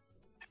gaming.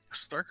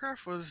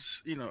 StarCraft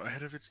was,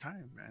 ahead of its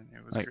time, man.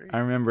 It was Like great. I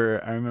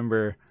remember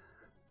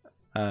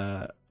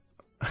I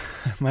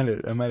might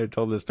have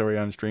told this story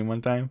on stream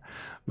one time,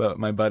 but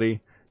my buddy,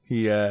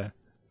 he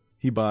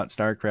bought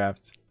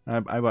StarCraft. I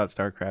bought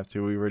StarCraft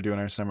too. We were doing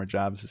our summer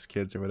jobs as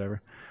kids or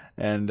whatever.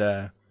 And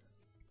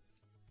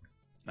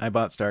I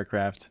bought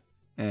StarCraft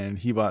and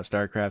he bought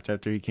StarCraft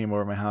after he came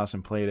over to my house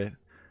and played it.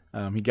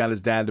 He got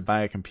his dad to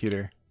buy a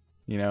computer,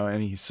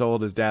 and he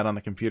sold his dad on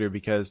the computer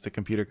because the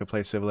computer could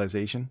play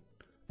Civilization.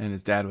 And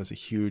his dad was a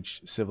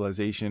huge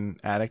Civilization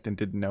addict and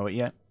didn't know it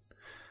yet.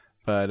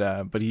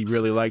 But he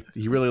really liked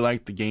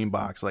the game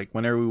box. Like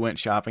whenever we went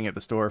shopping at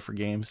the store for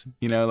games,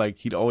 like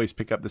he'd always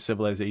pick up the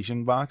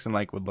Civilization box and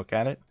like would look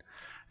at it.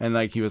 And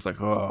like he was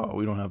like, "Oh,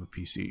 we don't have a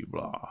PC,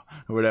 blah,"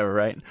 or whatever,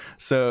 right?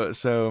 So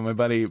my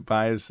buddy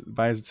buys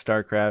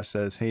StarCraft,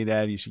 says, "Hey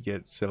Dad, you should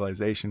get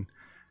Civilization."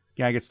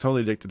 Guy gets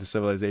totally addicted to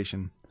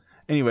Civilization.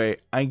 Anyway,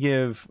 I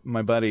give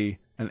my buddy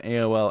an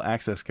AOL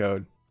access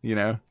code,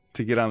 to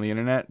get on the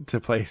internet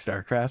to play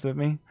StarCraft with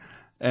me.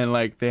 And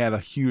like they had a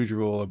huge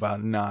rule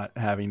about not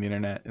having the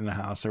internet in the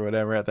house or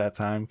whatever at that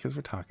time, because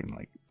we're talking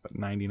like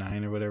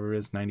 99 or whatever it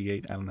is,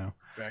 98, I don't know.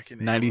 Back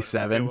in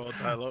 97. AOL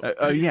dial-up.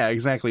 Oh yeah,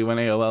 exactly, when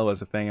AOL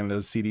was a thing and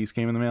those CDs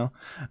came in the mail.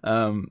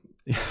 I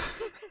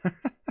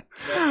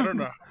don't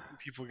know how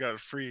people got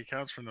free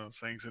accounts from those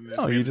things, and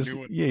Oh, you just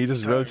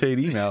rotate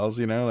emails.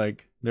 You know,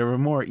 like there were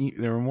more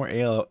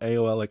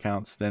AOL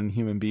accounts than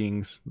human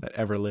beings that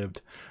ever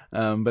lived.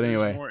 But There's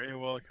anyway, more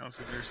AOL accounts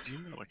than there's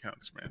Gmail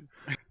accounts, man.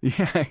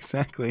 yeah,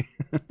 exactly.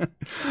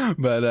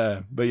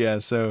 but yeah,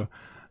 so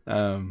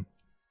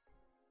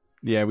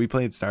yeah, we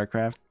played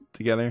StarCraft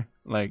together.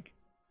 Like,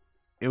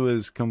 it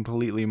was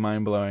completely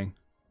mind blowing.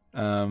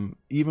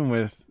 Even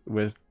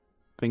with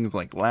things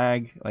like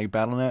lag, like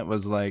BattleNet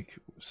was like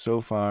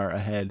so far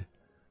ahead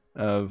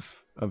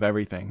of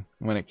everything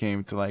when it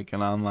came to like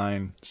an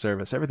online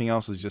service. Everything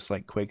else was just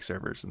like Quake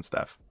servers and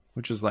stuff,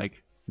 which was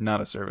like not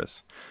a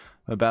service.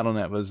 But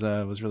BattleNet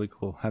was really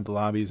cool. Had the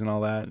lobbies and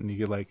all that, and you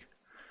could like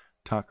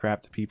talk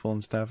crap to people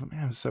and stuff.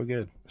 Man, it was so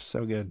good,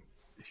 so good.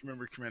 If you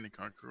remember Command and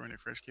Conquer when it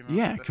first came out.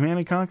 Yeah, Command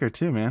and Conquer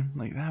too, man.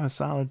 Like that was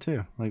solid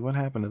too. Like what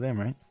happened to them,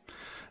 right?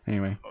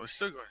 Anyway. Oh, it's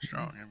still going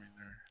strong. I mean,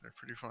 they're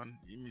pretty fun.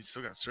 You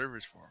still got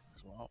servers for them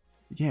as well.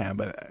 Yeah,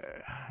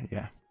 but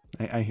yeah,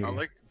 I hear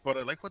you. But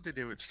I like what they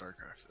did with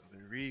StarCraft. Though.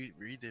 They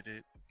redid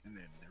it and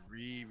then they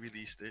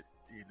re-released it.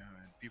 You know,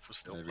 and people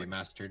still play.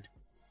 Remastered.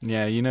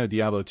 Yeah, you know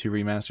Diablo 2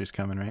 remaster's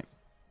coming, right?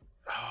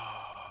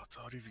 Oh,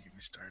 don't even get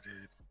me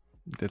started.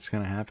 That's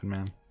gonna happen,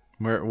 man.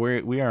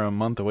 We are a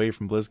month away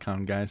from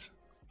BlizzCon, guys.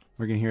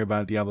 We're gonna hear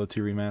about Diablo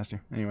 2 remaster.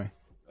 Anyway.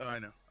 Oh, I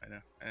know,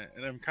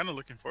 and I'm kind of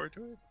looking forward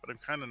to it, but I'm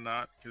kind of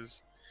not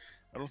because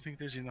I don't think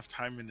there's enough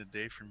time in the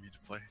day for me to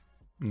play.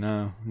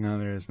 No,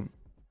 there isn't.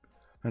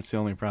 That's the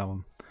only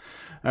problem.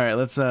 All right,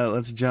 let's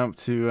jump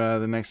to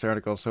the next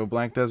article. So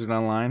Black Desert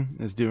Online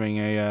is doing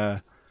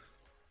a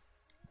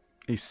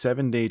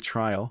 7-day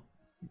trial.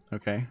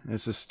 Okay,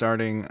 this is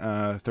starting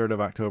 3rd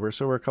of October,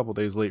 so we're a couple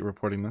days late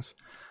reporting this,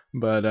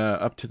 but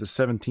up to the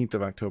 17th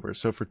of October.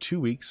 So for 2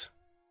 weeks,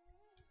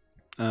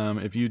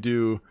 if you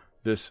do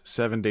this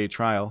 7-day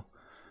trial,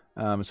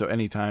 so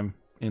anytime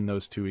in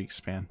those 2 weeks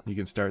span, you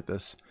can start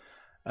this.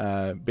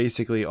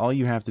 Basically, all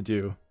you have to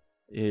do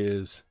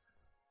is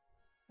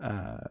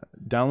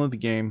download the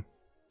game,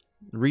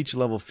 reach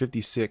level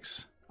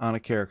 56 on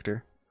a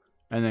character,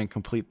 and then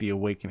complete the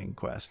Awakening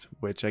quest,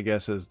 which I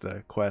guess is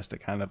the quest that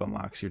kind of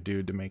unlocks your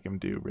dude to make him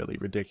do really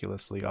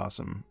ridiculously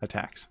awesome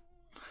attacks.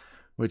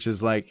 Which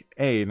is like,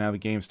 hey, now the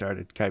game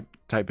started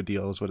type of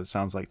deal is what it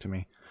sounds like to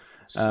me.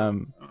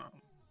 So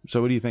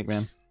what do you think,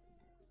 man?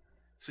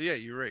 So yeah,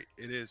 you're right.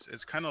 It is.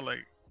 It's kind of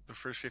like the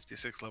first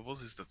 56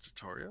 levels is the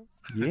tutorial.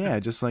 Yeah,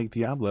 just like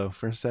Diablo,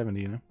 first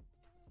 70, you know?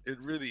 It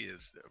really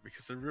is, though,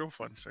 because the real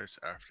fun starts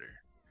after.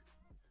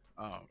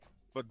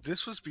 But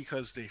this was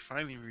because they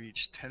finally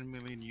reached 10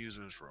 million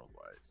users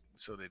worldwide,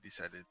 so they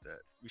decided that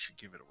we should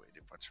give it away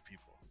to a bunch of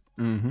people.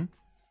 Mm-hmm.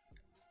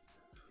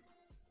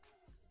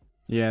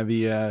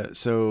 Yeah,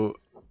 so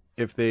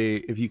if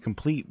you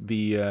complete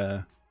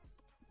the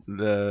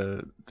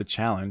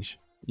challenge,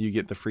 you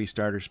get the free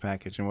starters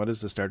package. And what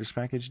does the starters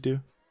package do,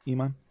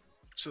 Iman?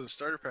 So the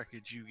starter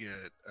package you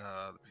get,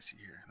 let me see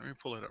here. Let me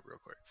pull it up real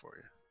quick for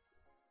you.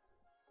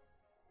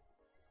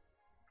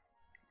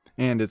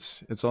 And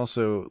it's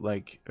also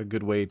like a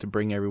good way to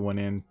bring everyone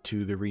in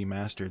to the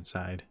remastered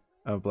side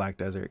of Black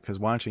Desert. Because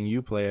watching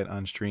you play it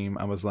on stream,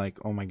 I was like,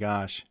 oh my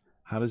gosh,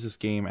 how does this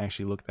game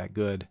actually look that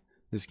good?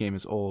 This game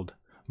is old.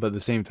 But at the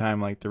same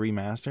time, like the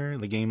remaster,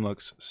 the game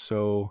looks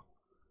so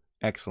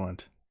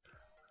excellent.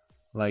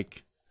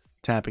 Like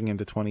tapping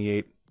into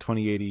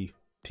 2080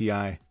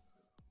 Ti,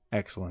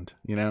 excellent,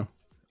 you know?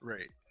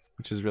 Right.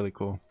 Which is really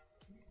cool.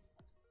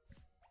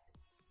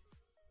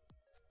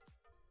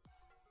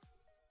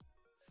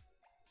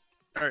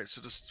 All right,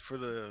 so just for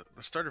the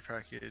starter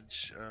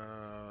package,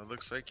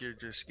 looks like you're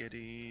just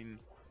getting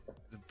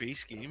the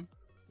base game,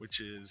 which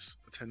is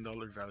a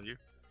 $10 value.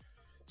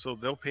 So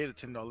they'll pay the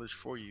 $10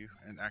 for you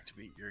and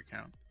activate your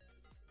account.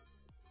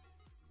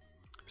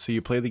 So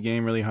you play the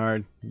game really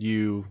hard,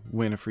 you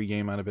win a free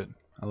game out of it.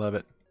 I love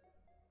it.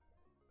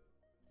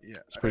 Yeah,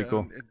 it's pretty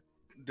cool.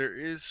 There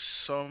is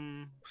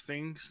some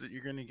things that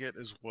you're going to get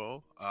as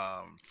well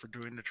for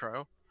doing the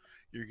trial.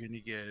 You're going to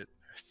get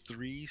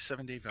 3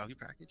 7-day value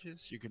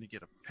packages. You're going to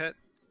get a pet.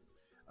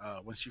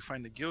 Once you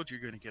find a guild, you're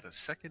going to get a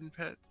second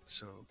pet.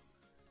 So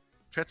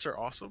pets are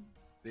awesome.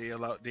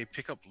 They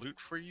pick up loot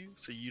for you,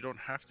 so you don't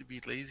have to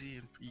be lazy,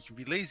 and you can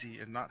be lazy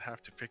and not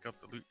have to pick up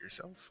the loot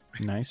yourself.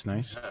 Nice.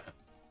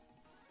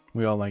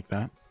 We all like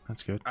that.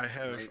 That's good. I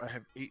have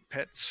 8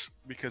 pets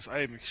because I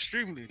am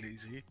extremely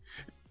lazy.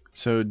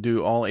 So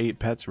do all 8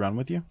 pets run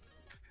with you?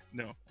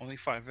 No, only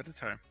 5 at a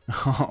time.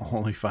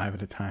 Only 5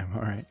 at a time.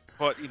 All right.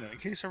 But in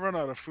case I run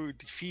out of food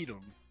to feed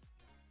them,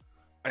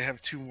 I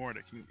have 2 more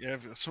that can. I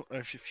have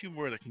a few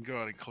more that can go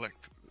out and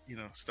collect,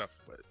 stuff.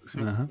 But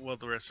well,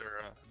 the rest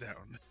are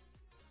down.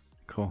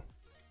 Cool.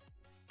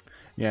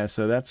 Yeah,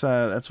 so that's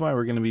why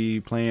we're gonna be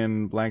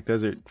playing Black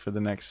Desert for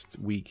the next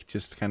week,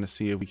 just to kind of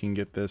see if we can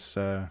get this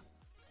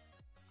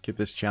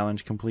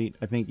challenge complete.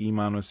 I think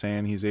Iman was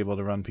saying he's able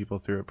to run people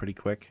through it pretty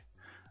quick.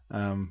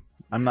 I'm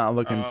not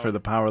looking for the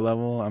power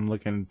level. I'm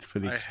looking for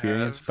the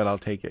experience, but I'll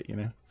take it.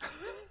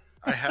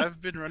 I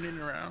have been running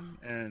around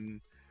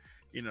and,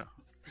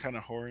 kind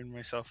of whoring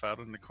myself out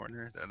in the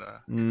corner that I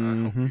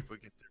hope people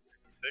get there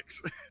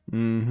Pics.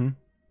 Mm-hmm.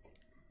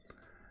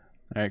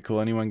 All right, cool.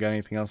 Anyone got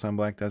anything else on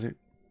Black Desert?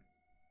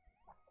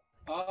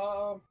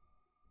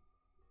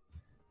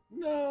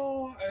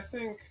 No, I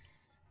think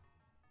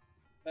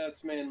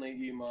that's mainly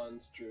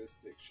Emon's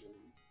jurisdiction.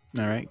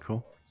 All right,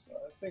 cool. So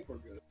I think we're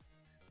good.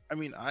 I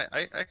mean,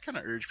 I kind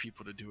of urge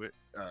people to do it,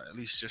 at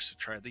least just to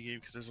try the game,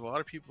 because there's a lot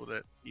of people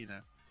that,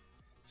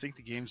 think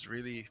the game's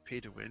really pay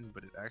to win,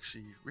 but it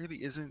actually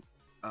really isn't.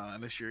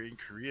 Unless you're in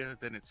Korea,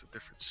 then it's a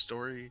different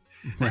story.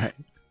 Right.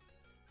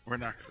 We're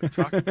not going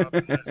to talk about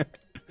that.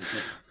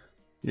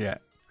 Yeah.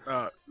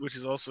 Which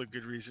is also a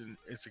good reason.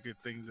 It's a good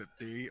thing that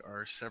they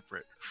are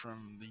separate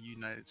from the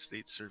United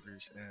States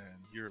servers and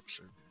Europe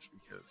servers,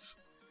 because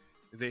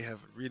they have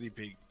really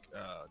big.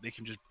 They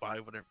can just buy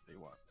whatever they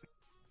want.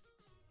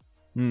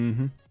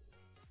 Mm-hmm.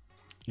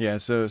 Yeah.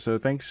 So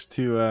thanks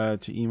to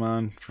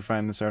Emon for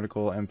finding this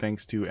article, and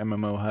thanks to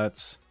MMO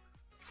Huts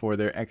for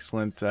their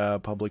excellent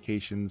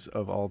publications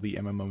of all the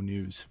MMO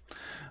news.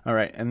 All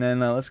right, and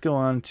then let's go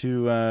on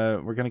to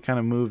we're going to kind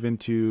of move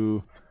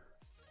into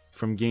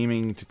from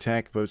gaming to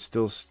tech, but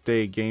still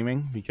stay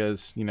gaming,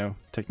 because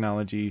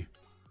technology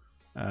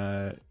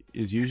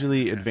is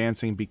usually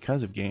advancing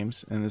because of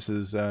games, and this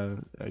is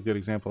a good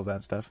example of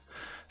that stuff.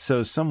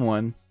 So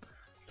someone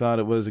thought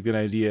it was a good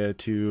idea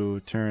to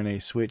turn a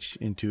Switch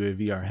into a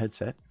VR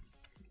headset,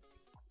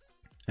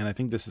 and I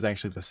think this is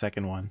actually the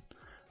second one.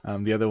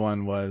 The other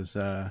one was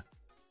a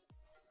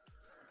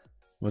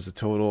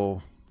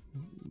total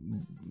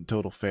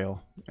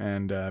fail,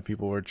 and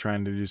people were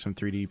trying to do some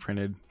 3D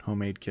printed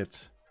homemade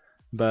kits.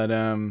 But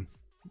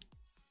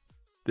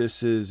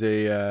this is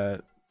by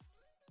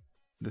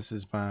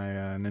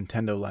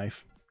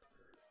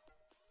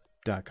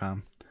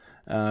NintendoLife.com.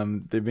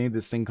 They made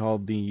this thing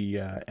called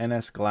the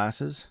NS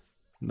Glasses,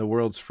 the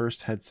world's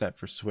first headset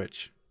for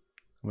Switch,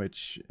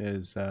 which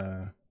is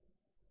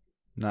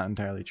not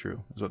entirely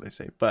true, is what they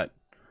say. But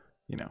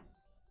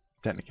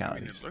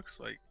technicalities. I mean, it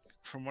looks like,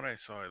 from what I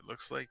saw, it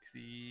looks like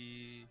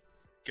the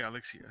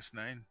Galaxy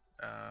S9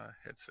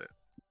 headset.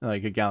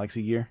 Like a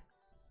Galaxy Gear?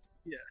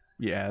 Yeah.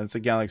 Yeah, it's a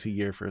Galaxy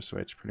Gear for a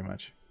Switch, pretty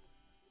much.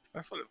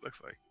 That's what it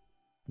looks like.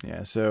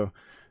 Yeah, so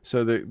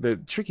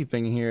the tricky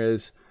thing here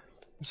is,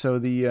 so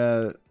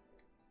the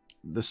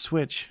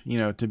Switch,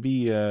 to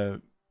be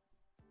a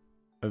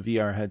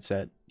VR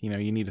headset,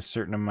 you need a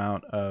certain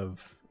amount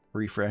of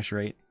refresh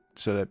rate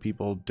so that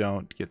people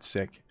don't get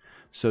sick.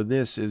 So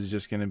this is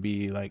just going to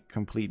be like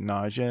complete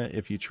nausea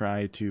if you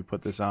try to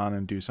put this on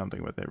and do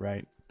something with it,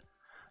 right?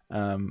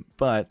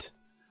 But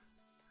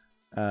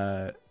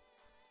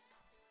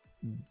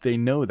they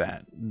know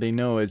that. They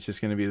know it's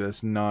just going to be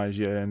this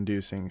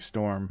nausea-inducing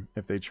storm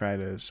if they try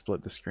to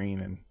split the screen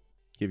and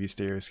give you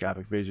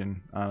stereoscopic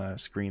vision on a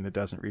screen that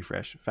doesn't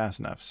refresh fast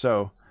enough.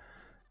 So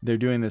they're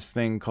doing this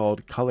thing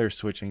called color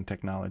switching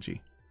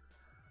technology.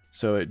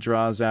 So it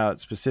draws out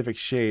specific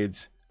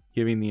shades,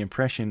 giving the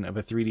impression of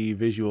a 3D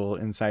visual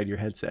inside your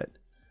headset,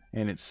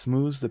 and it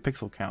smooths the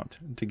pixel count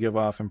to give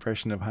off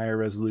impression of higher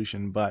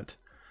resolution, but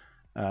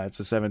it's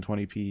a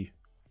 720p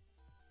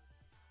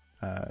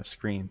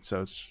screen,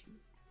 so it's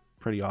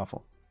pretty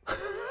awful.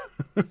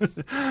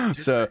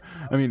 So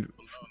I mean,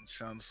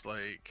 sounds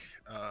like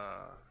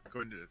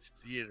going to the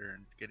theater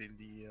and getting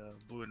the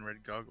blue and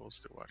red goggles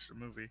to watch the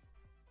movie.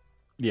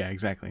 Yeah,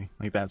 exactly,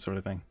 like that sort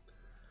of thing.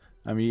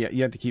 I mean,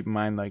 you have to keep in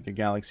mind, like, a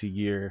Galaxy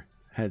Gear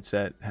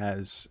headset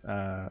has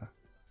I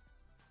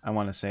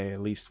want to say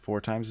at least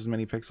 4 times as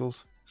many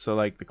pixels, so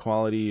like the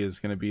quality is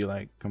going to be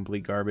like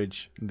complete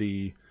garbage.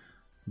 The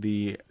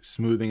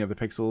smoothing of the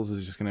pixels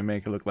is just going to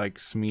make it look like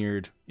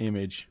smeared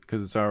image,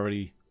 because it's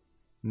already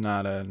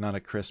not a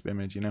crisp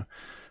image,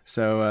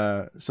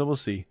 so we'll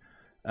see.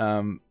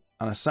 On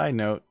a side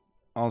note,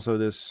 also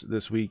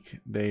this week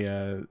they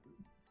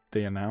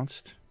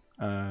announced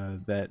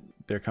that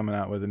they're coming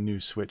out with a new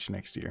Switch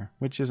next year,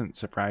 which isn't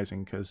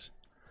surprising, because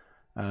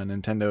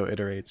Nintendo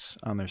iterates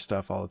on their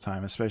stuff all the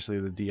time, especially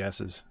the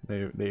DSs.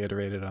 They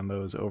iterated on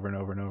those over and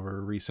over and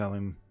over,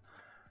 reselling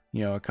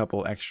a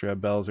couple extra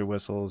bells or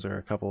whistles or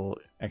a couple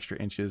extra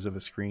inches of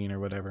a screen or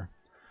whatever.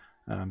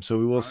 So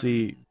we will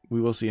see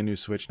a new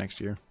Switch next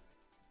year.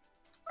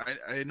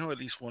 I know at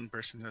least one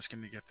person that's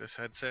going to get this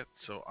headset,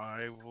 so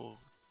I will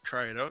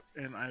try it out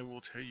and I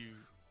will tell you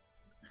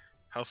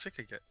how sick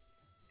I get.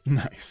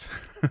 Nice.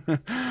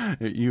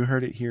 You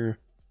heard it here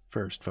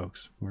first,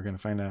 folks. We're going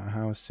to find out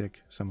how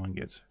sick someone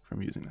gets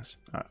from using this.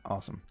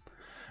 Awesome.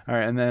 All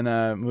right, and then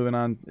moving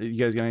on.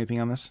 You guys got anything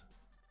on this?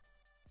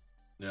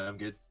 No, I'm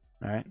good.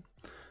 All right.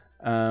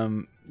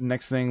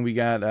 Next thing, we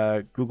got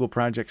Google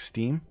Project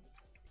Steam.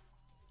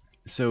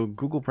 So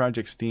Google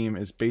Project Steam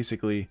is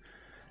basically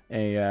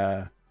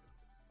an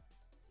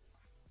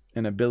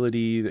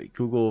ability that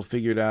Google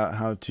figured out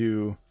how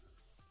to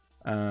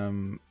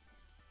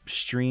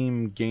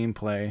stream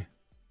gameplay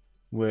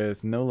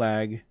with no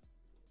lag,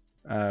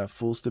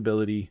 full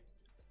stability,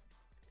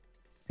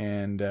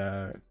 and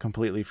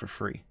completely for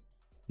free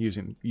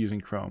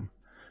using Chrome.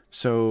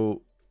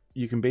 So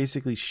you can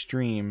basically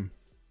stream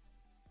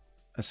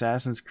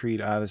Assassin's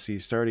Creed Odyssey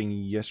starting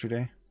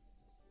yesterday.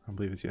 I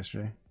believe it's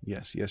yesterday.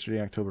 Yes,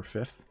 yesterday, October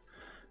 5th.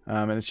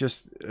 And it's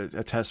just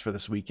a test for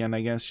this weekend,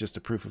 I guess, just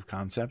a proof of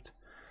concept.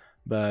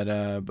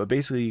 But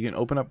basically, you can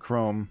open up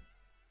Chrome,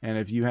 and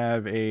if you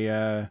have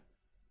a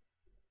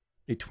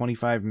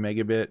 25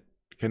 megabit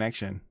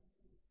connection,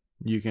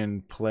 you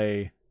can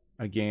play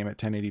a game at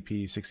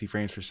 1080p, 60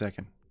 frames per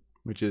second,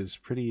 which is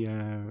pretty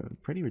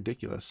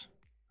ridiculous.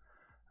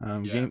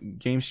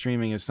 Game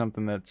streaming is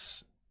something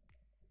that's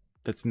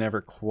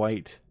never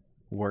quite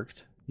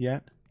worked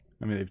yet.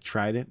 I mean, they've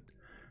tried it,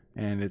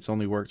 and it's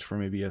only worked for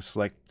maybe a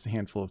select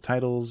handful of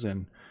titles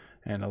and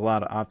a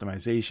lot of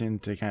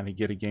optimization to kind of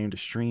get a game to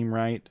stream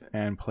right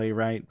and play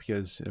right,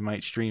 because it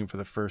might stream for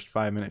the first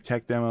 5-minute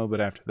tech demo,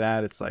 but after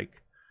that, it's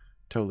like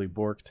totally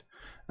borked.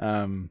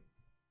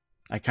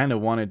 I kind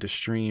of wanted to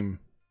stream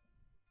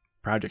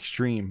Project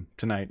Stream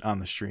tonight on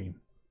the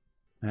stream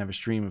and have a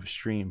stream of a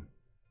stream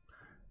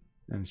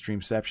and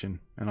Streamception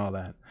and all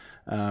that.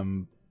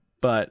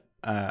 But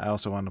I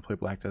also wanted to play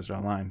Black Desert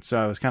Online, so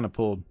I was kind of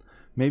pulled.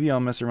 Maybe I'll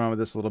mess around with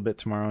this a little bit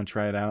tomorrow and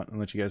try it out and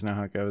let you guys know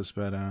how it goes.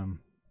 But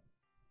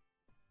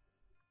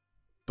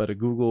a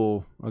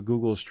Google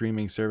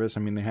streaming service, I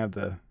mean, they have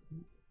the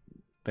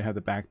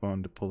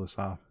backbone to pull this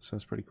off, so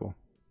it's pretty cool.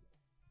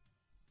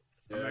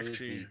 I'm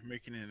actually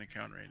making an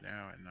account right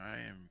now, and I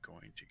am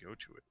going to go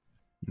to it.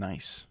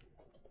 Nice.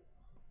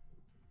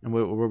 And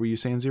what were you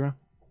saying, Zero?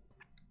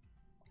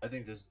 I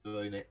think this is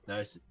really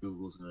nice that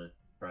Google's going to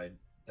try and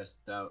test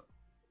it out.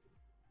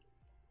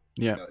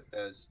 Yeah. How it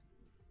does.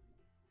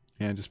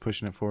 Yeah, just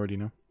pushing it forward, you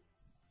know?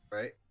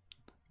 Right?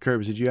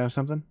 Cerbz, did you have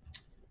something?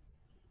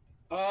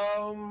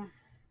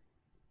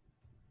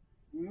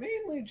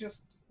 Mainly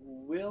just,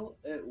 will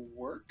it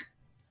work?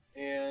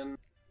 And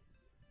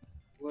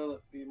will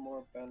it be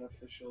more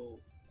beneficial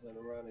than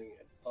running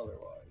it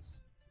otherwise?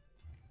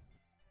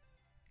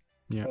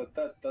 Yeah.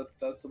 But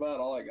that's about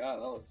all I got,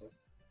 honestly.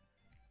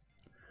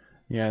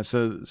 Yeah,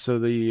 so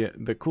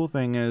the cool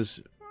thing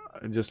is,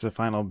 just a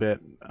final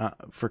bit,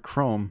 for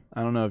Chrome,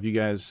 I don't know if you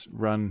guys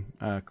run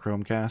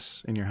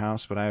Chromecasts in your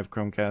house, but I have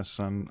Chromecasts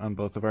on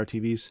both of our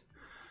TVs.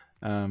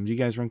 Do you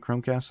guys run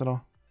Chromecasts at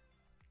all?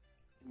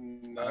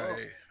 No.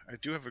 I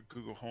do have a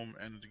Google Home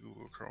and a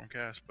Google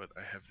Chromecast, but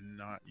I have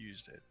not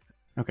used it.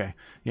 Okay.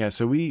 Yeah,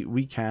 so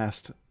we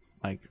cast,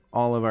 like,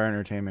 all of our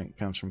entertainment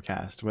comes from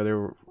Cast,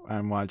 whether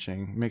I'm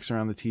watching Mixer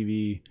on the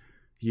TV,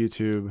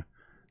 YouTube,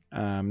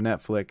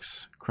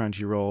 Netflix,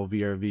 Crunchyroll,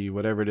 VRV,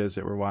 whatever it is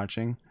that we're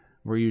watching,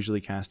 we're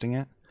usually casting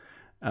it.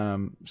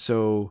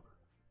 So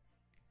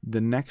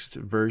the next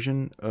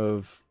version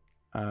of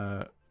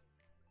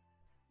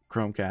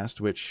Chromecast,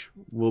 which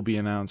will be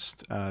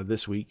announced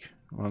this week,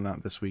 well,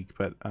 not this week,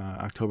 but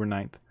October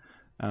 9th,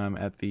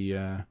 at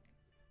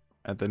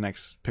the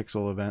next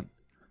Pixel event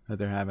that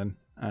they're having,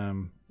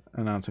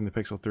 announcing the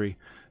Pixel 3.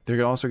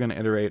 They're also going to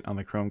iterate on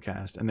the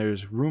Chromecast, and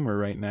there's rumor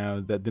right now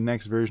that the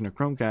next version of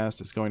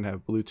Chromecast is going to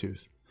have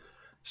Bluetooth.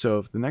 So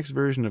if the next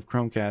version of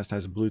Chromecast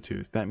has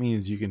Bluetooth, that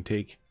means you can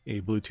take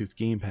a Bluetooth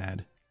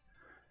gamepad,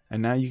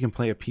 and now you can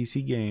play a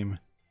PC game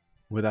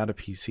without a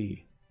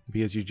PC,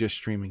 because you're just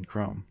streaming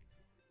Chrome.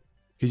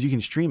 Because you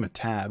can stream a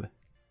tab.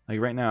 Like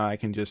right now, I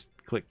can just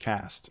click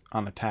Cast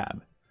on a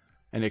tab,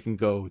 and it can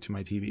go to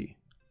my TV.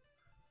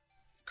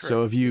 Correct.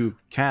 So if you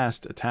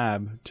cast a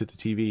tab to the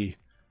TV,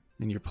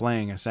 and you're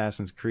playing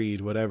Assassin's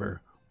Creed,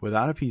 whatever,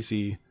 without a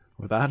PC,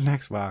 without an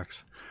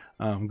Xbox,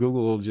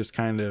 Google will just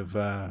kind of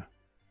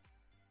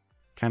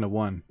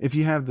won. If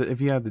you have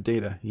the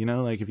data, you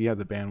know, like if you have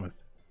the bandwidth,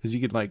 because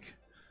you could, like,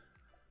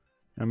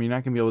 I mean, you're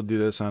not gonna be able to do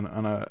this on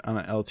a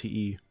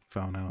LTE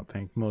phone. I don't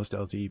think most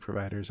LTE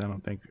providers, I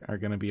don't think, are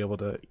gonna be able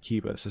to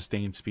keep a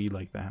sustained speed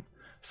like that.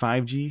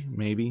 5G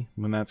maybe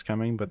when that's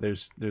coming, but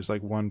there's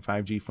like one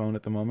 5G phone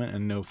at the moment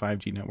and no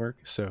 5G network.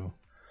 So,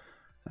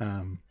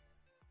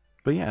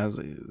 but yeah, there's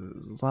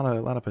a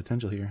lot of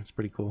potential here. It's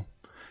pretty cool,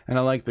 and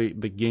I like the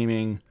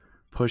gaming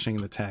pushing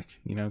the tech,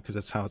 you know, because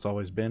that's how it's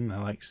always been.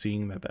 I like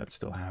seeing that that's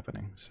still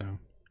happening. So,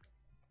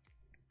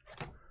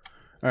 all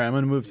right, I'm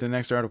gonna move to the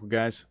next article,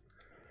 guys.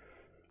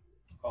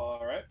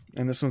 All right.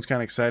 And this one's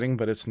kind of exciting,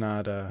 but it's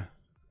not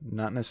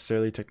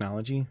necessarily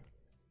technology,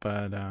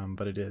 but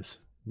it is,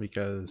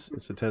 because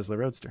it's a Tesla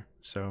Roadster.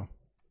 So,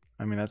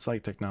 I mean, that's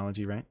like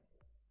technology, right?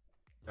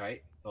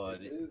 Right. Well,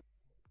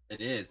 it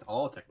is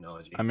all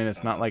technology. I mean,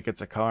 it's not like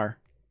it's a car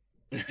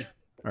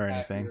or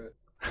anything.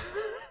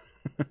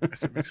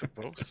 It's a mix of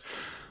both.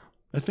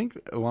 I think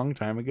a long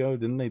time ago,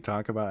 didn't they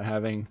talk about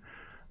having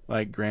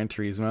like Gran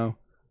Turismo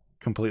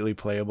completely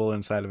playable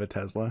inside of a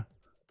Tesla,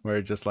 where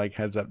it just like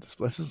heads up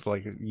display? This is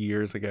like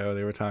years ago.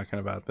 They were talking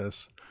about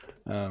this,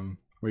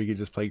 where you could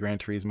just play Gran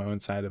Turismo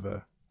inside of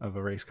a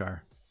race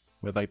car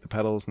with like the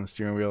pedals and the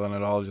steering wheel, and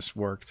it all just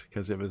worked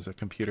because it was a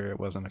computer. It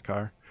wasn't a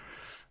car.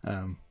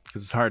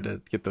 Because it's hard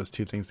to get those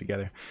two things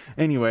together.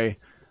 Anyway,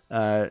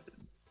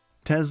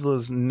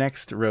 Tesla's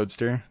next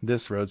Roadster,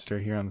 this Roadster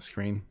here on the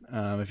screen.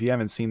 If you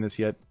haven't seen this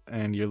yet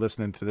and you're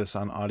listening to this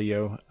on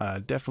audio,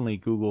 definitely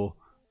Google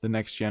the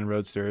next gen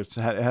Roadster. It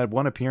had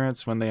one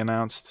appearance when they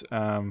announced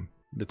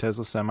the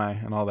Tesla Semi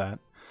and all that.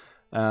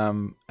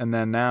 And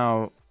then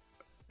now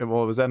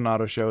well, it was at an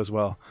auto show as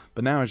well,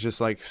 but now it's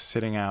just like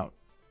sitting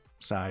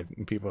outside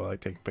and people are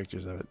like taking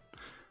pictures of it,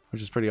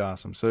 which is pretty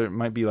awesome. So it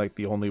might be like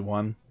the only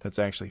one that's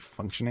actually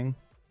functioning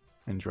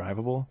and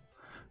drivable,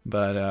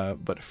 but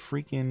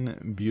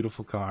freaking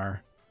beautiful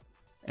car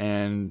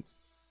and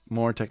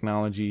more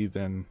technology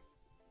than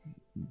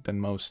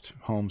most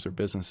homes or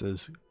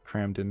businesses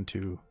crammed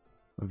into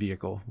a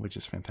vehicle, which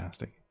is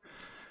fantastic.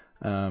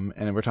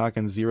 And we're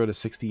talking 0 to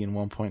 60 in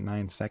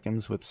 1.9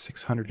 seconds with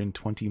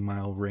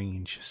 620-mile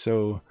range.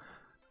 So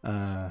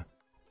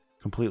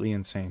completely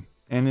insane.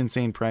 And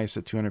insane price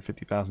at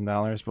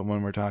 $250,000. But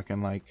when we're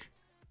talking like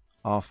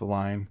off the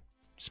line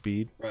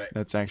speed, Right.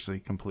 that's actually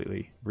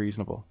completely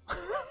reasonable.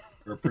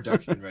 Or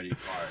production ready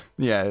car.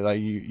 Yeah,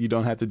 like you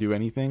don't have to do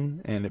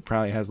anything, and it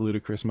probably has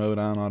ludicrous mode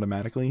on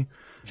automatically,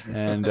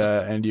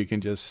 and you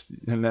can just,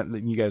 and that,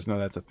 you guys know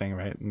that's a thing,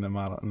 right? In the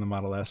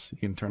Model S, you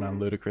can turn on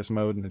ludicrous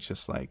mode, and it's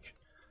just like,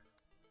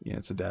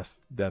 it's a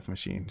death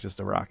machine,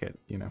 just a rocket,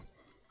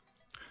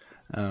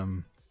 But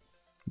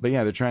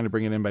yeah, they're trying to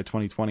bring it in by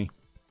 2020.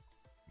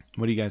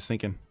 What are you guys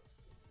thinking?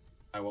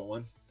 I want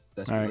one.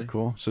 All right,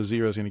 cool. So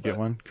Zero's gonna get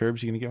one.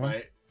 Cerbz, you gonna get one?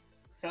 Right.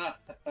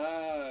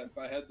 If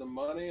I had the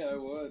money, I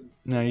would.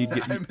 No, you'd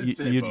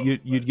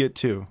get you'd get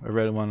two, a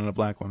red one and a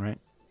black one, right?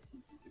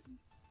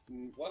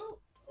 Well,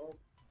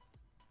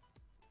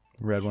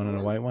 Red one and a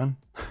Sure. white one.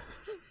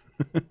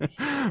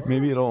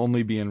 Maybe it'll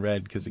only be in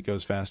red because it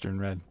goes faster in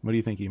red. What do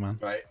you think, Iman?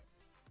 Right.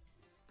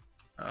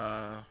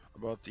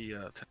 About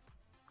the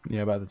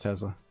Yeah, about the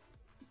Tesla.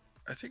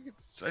 I think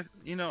it's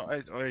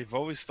I've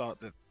always thought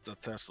that the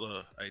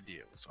Tesla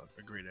idea was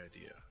a great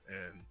idea,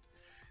 and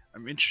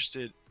I'm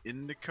interested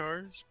in the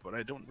cars, but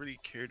I don't really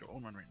care to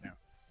own one right now.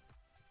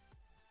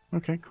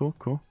 Okay, cool.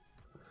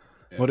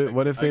 Yeah,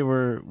 What if they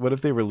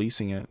were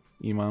leasing it,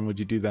 Iman? Would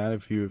you do that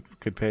if you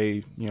could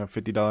pay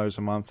 $50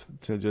 a month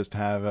to just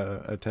have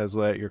a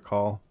Tesla at your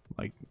call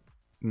like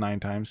 9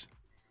 times?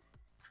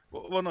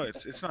 Well, no,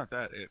 it's not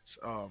that. It's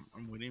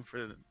I'm waiting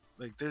for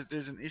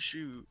there's an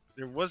issue.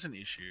 There was an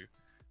issue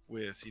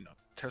with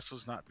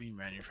Tesla's not being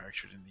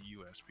manufactured in the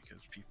U.S.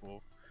 because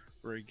people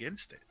were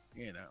against it,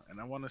 and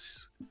I want to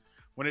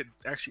when it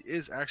actually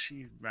is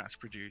mass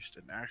produced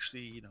and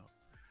actually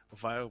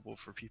viable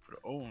for people to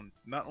own,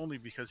 not only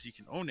because you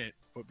can own it,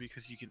 but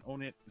because you can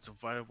own it, it's a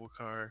viable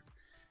car,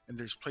 and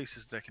there's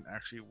places that can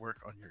actually work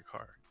on your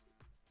car.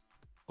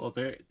 Well,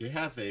 they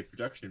have a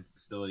production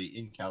facility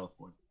in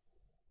California.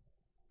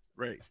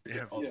 Right, they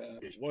have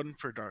one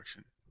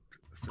production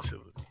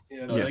facility.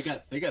 yeah, No,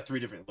 Yes. they got 3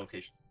 different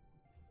locations.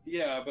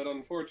 yeah, but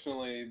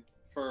unfortunately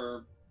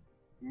for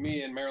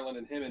me in Maryland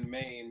and him in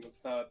Maine,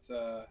 it's not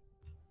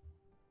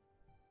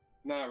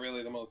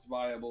really the most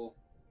viable.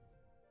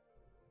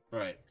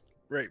 Right.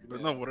 Right, but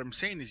Yeah. no, what I'm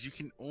saying is you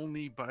can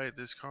only buy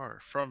this car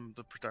from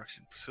the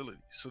production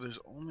facility. So there's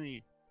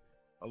only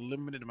a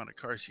limited amount of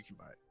cars you can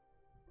buy.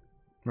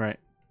 Right.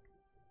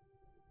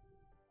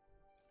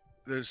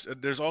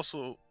 There's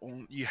also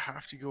you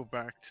have to go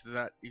back to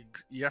that.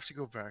 You have to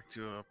go back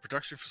to a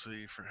production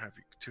facility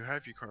to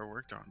have your car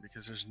worked on,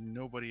 because there's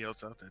nobody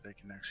else out there that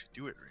can actually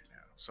do it right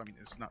now. So I mean,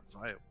 it's not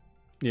viable.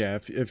 Yeah,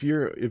 if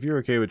you're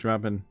okay with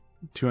dropping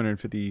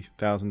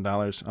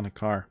 $250,000 on a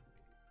car,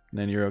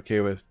 then you're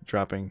okay with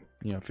dropping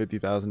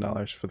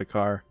 $50,000 for the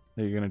car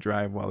that you're gonna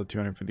drive while the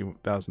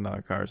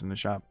 $250,000 car is in the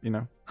shop.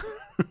 Something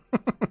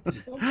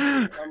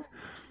I'm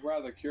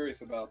rather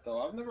curious about,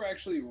 though. I've never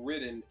actually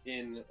ridden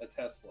in a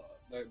Tesla,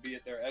 be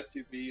it their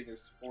SUV, their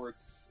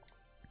sports,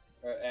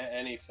 or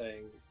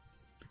anything.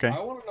 Okay. I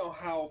want to know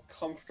how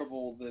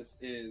comfortable this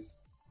is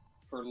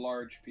for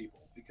large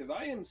people, because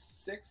I am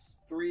 6'3",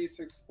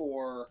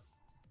 6'4",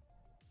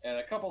 and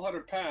a couple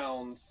 100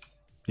 pounds.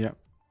 Yep.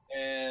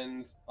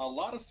 And a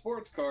lot of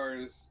sports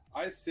cars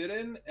I sit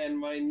in, and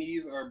my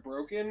knees are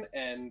broken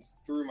and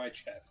through my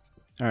chest.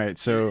 All right,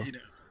 so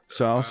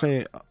I'll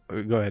say,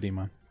 go ahead,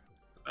 Iman.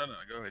 No,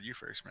 go ahead. You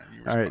first, man.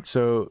 All right,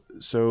 so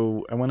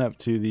I went up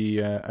to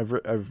the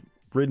I've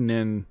ridden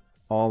in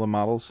all the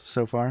models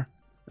so far,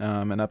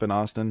 and up in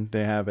Austin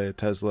they have a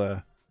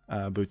Tesla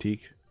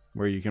boutique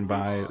where you can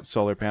buy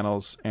solar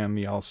panels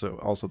and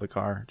also the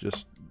car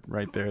just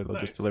right there. They'll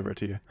just deliver it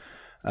to you.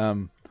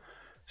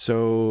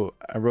 So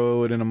I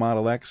rode in a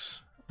Model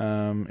X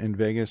in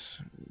Vegas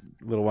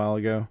a little while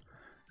ago.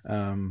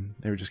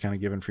 They were just kind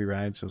of giving free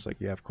rides, so I was like,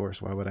 yeah, of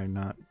course, why would I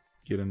not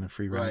get in a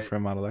free ride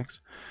from Model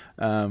X?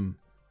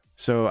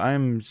 So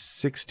I'm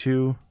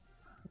 6'2",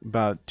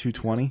 about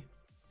 220,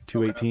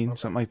 218,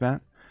 something like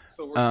that.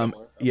 So we're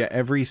similar. Yeah,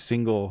 every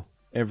single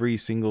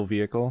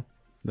vehicle,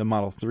 the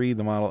Model 3,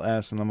 the Model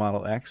S, and the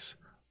Model X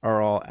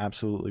are all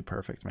absolutely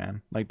perfect,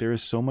 man. Like, there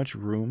is so much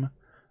room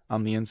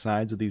on the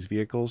insides of these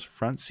vehicles,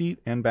 front seat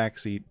and back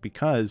seat,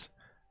 because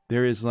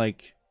there is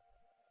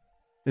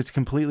it's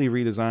completely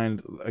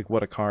redesigned like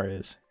what a car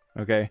is.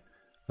 Okay,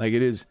 like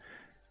it is,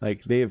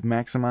 like they have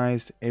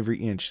maximized every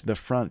inch. The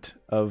front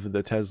of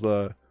the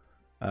Tesla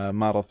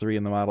Model 3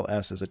 and the Model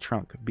S is a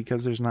trunk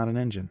because there's not an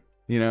engine.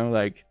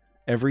 Like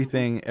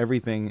everything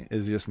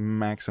is just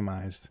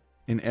maximized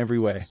in every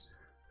way.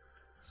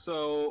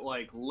 So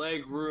like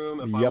leg room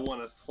if Yep. I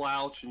want to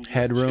slouch and just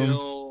Headroom.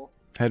 chill.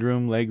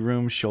 Headroom, leg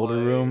room, shoulder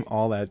room, Like-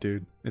 all that,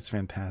 dude. It's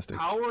fantastic.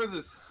 How are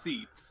the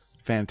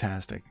seats?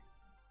 Fantastic.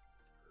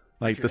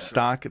 Like Okay.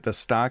 the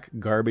stock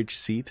garbage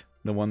seat,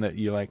 the one that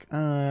you're like,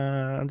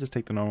 I'll just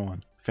take the normal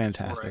one.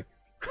 Fantastic.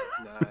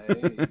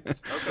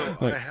 Nice. So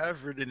Okay. Look. I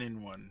have ridden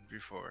in one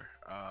before.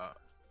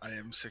 I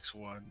am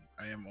 6'1".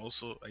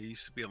 I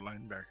used to be a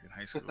linebacker in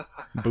high school.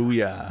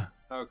 Booyah.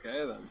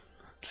 Okay then.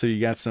 So you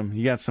got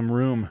some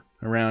room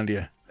around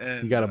you.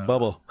 And You got a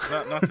bubble.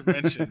 Not to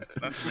mention,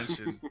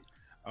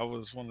 I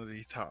was one of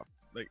the top,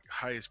 like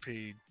highest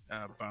paid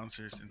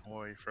bouncers in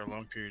Hawaii for a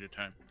long period of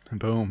time.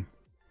 Boom.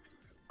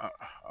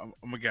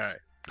 I'm a guy.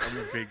 I'm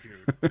a big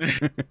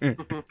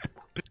dude.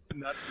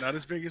 not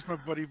as big as my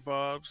buddy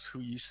Bob's, who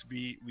used to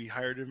be. We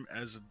hired him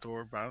as a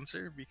door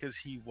bouncer because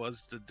he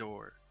was the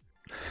door.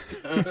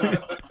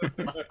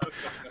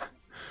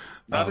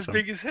 Not as Awesome.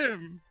 big as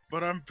him,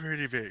 but I'm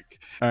pretty big.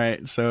 All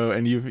right. So,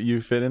 and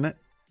you fit in it?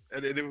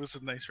 And it was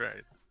a nice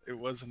ride. It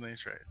was a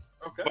nice ride.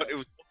 Okay. But it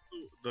was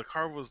the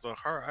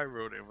car I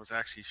rode. It was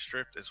actually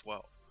stripped as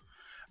well.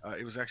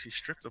 It was actually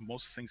stripped of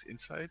most things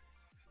inside,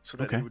 so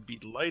that Okay. it would be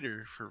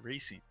lighter for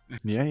racing.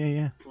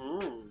 Yeah.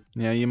 Mm.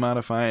 Yeah, you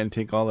modify it and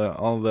take all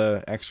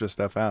the extra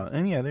stuff out.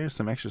 And yeah, there's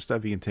some extra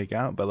stuff you can take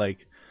out, but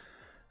like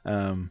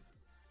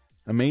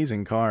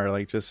amazing car,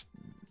 like just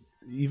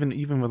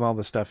even with all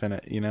the stuff in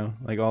it, you know,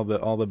 like all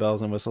the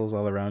bells and whistles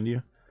all around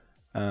you.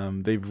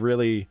 They've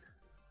really,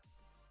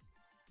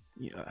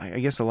 I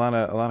guess a lot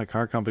of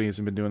car companies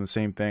have been doing the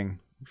same thing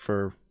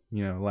for,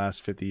 you know, the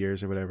last 50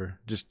 years or whatever,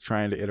 just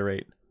trying to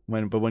iterate.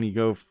 But when you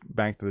go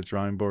back to the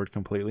drawing board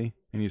completely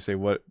and you say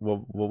what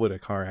would a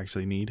car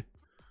actually need,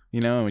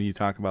 you know, when you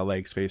talk about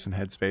leg space and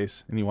head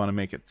space and you want to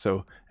make it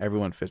so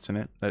everyone fits in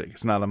it, that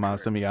it's not a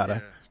Mazda Miata,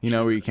 Yeah, you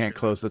know, where you can't sure.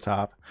 close the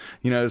top,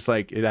 you know, it's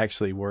like it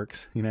actually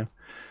works, you know.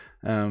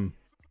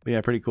 But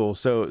yeah, pretty cool.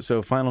 So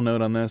final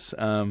note on this,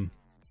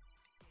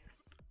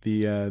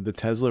 the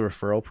Tesla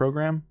referral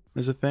program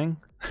is a thing.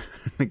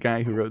 The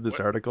guy who wrote this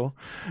What? article,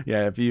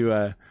 yeah, if you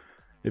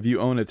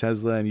own a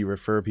Tesla and you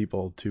refer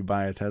people to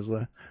buy a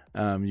Tesla,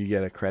 you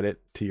get a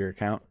credit to your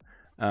account.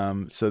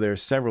 So there are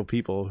several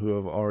people who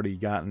have already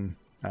gotten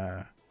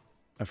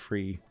a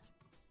free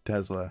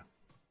Tesla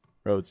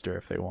Roadster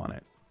if they want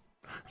it.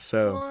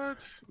 So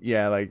What?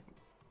 yeah, like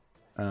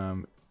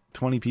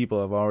 20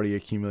 people have already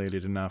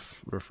accumulated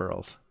enough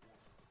referrals.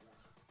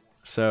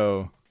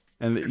 So,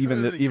 and If I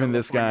even lived in even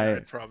this California,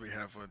 guy, I'd probably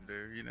have one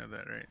there. You know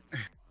that, right?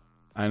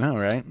 I know,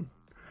 right?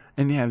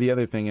 And yeah, the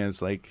other thing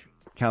is like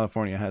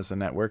California has the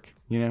network,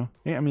 you know?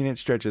 Yeah, I mean it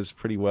stretches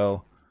pretty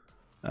well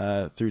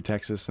through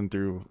Texas and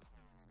through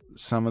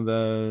some of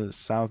the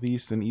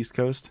southeast and east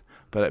coast.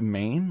 But at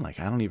Maine, like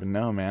I don't even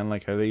know, man.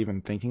 Like are they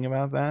even thinking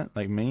about that?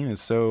 Like Maine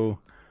is so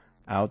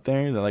out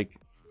there that like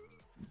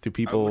do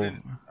people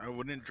I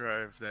wouldn't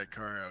drive that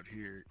car out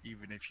here,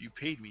 even if you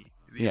paid me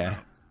the Yeah. amount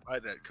to buy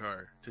that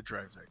car to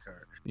drive that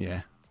car.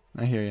 Yeah.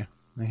 I hear you.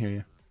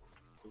 The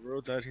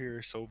roads out here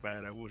are so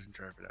bad, I wouldn't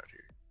drive it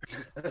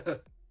out here.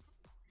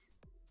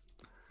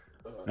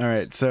 All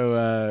right.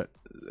 So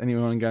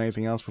anyone got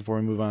anything else before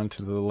we move on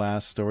to the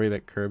last story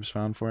that Cerbz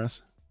found for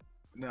us?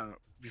 Now,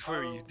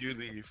 before you do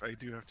leave, I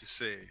do have to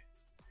say,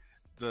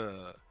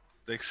 the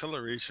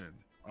acceleration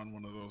on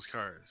one of those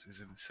cars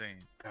is insane.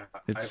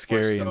 It's I've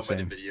scary watched so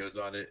insane. many videos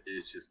on it.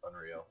 It's just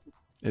unreal.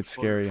 It's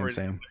scary For the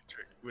insane.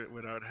 electric,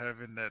 without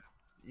having that,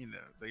 you know,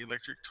 the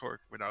electric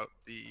torque without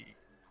the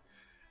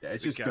Yeah,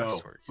 it's the just gas go.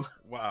 torque.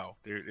 Wow,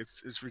 dude,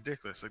 it's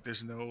ridiculous. Like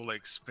there's no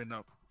like spin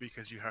up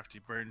because you have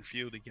to burn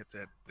fuel to get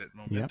that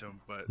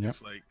momentum, but Yep.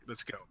 it's like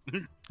let's go.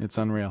 It's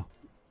unreal.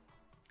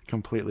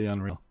 Completely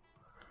unreal.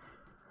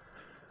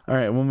 All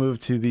right, we'll move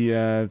to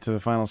the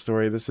final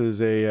story. This is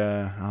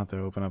I'll have to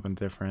open up a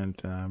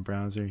different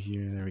browser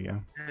here. There we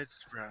go. Edge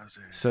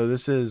browser. So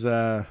this is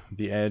the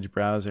Edge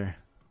browser.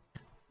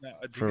 Now,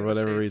 I do For gotta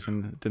whatever say,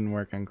 reason, it didn't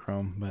work on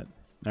Chrome. But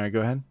all right,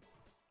 go ahead.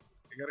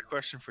 I got a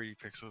question for you,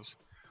 Pixels.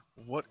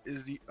 What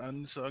is the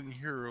unsung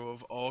hero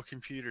of all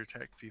computer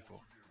tech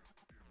people?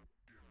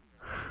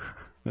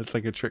 That's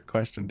like a trick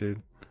question,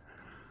 dude.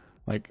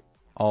 Like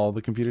all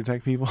the computer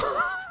tech people.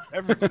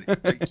 Everybody,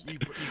 like you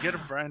get a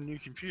brand new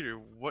computer.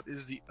 What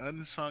is the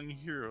unsung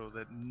hero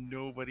that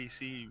nobody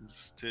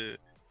seems to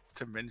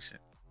mention?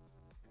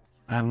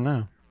 I don't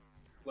know.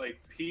 Like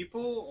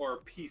people or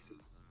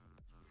pieces?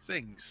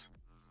 Things.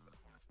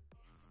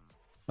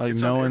 Like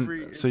It's no on one.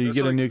 every- So you let's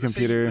get a like- new let's say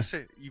computer. let's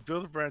say you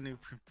build a brand new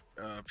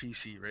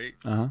PC, right?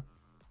 Uh huh.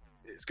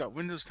 It's got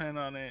Windows 10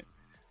 on it,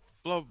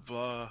 blah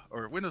blah,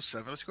 or Windows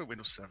 7. Let's go with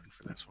Windows 7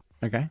 for this one.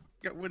 Okay.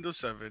 You got Windows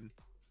 7.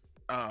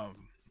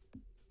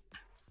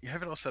 You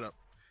have it all set up.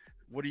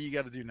 What do you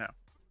got to do now?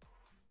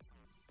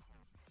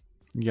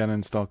 You gotta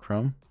install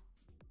Chrome.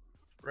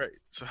 Right.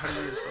 So how do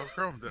you install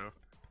Chrome though?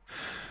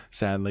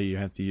 Sadly, you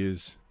have to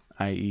use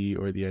IE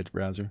or the Edge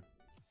browser.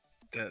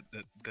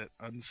 that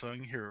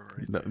unsung hero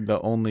right The, there.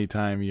 the only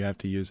time you have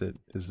to use it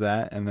is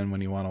that, and then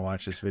when you want to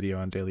watch this video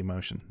on Daily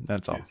Motion.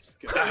 That's all.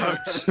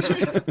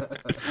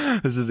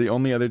 This is the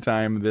only other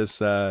time this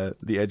the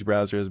Edge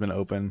browser has been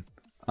open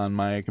on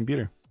my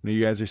computer.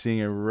 You guys are seeing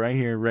it right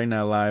here, right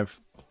now, live.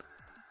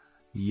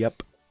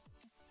 Yep.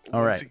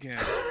 All Once right.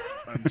 again,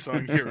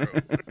 unsung hero.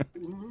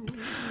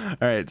 All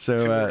right. To the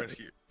So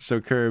rescue. so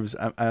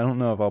Cerbz, I don't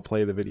know if I'll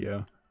play the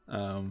video.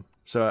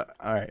 So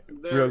all right.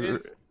 There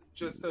is,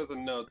 just as a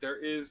note,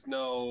 there is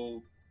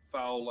no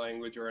foul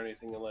language or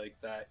anything like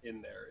that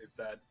in there. If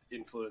that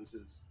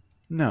influences.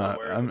 No,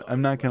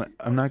 I'm not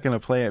gonna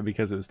play it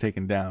because it was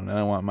taken down. I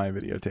don't want my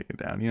video taken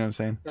down. You know what I'm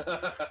saying?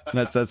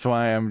 That's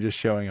why I'm just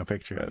showing a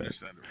picture of it.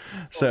 Understandable.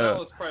 So well, that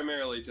was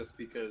primarily just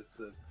because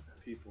the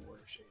people were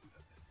ashamed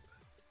of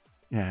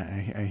it.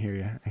 yeah, I hear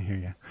you. I hear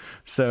you.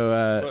 So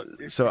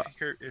But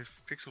if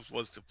Pixels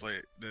was to play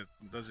it, that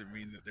doesn't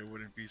mean that there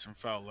wouldn't be some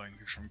foul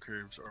language from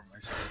Cerbz or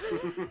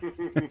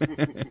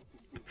myself.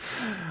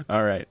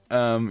 all right.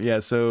 Yeah.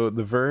 So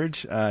the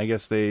Verge, I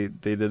guess they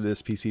did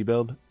this PC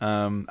build.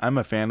 I'm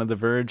a fan of the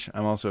Verge.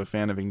 I'm also a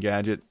fan of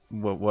Engadget.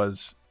 What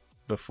was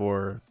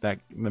before that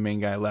the main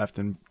guy left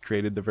and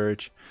created the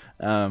Verge.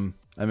 I've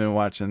been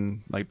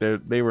watching, like,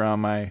 they were on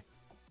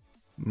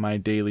my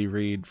daily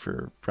read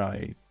for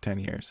probably 10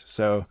 years.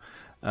 So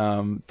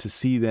to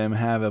see them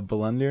have a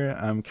blunder,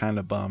 I'm kind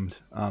of bummed,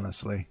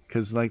 honestly,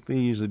 because like they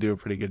usually do a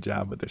pretty good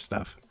job with their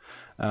stuff.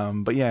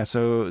 But yeah,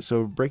 so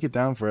break it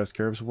down for us,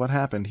 Cerbz. What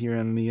happened here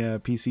in the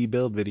PC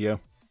build video?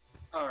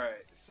 All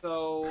right.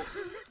 So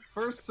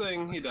first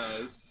thing he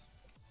does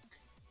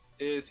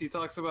is he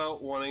talks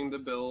about wanting to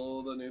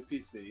build a new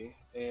PC,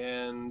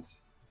 and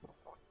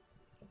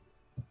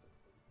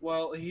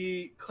well,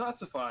 he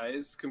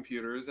classifies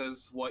computers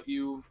as what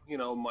you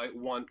might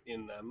want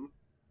in them.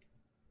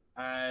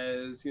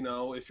 As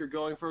if you're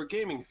going for a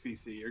gaming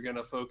PC, you're going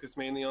to focus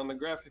mainly on the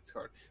graphics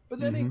card. But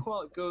then he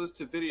goes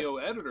to video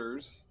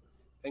editors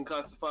and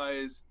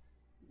classifies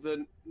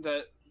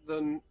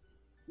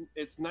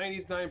it's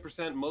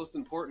 99% most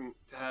important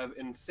to have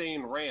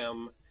insane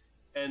RAM,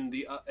 and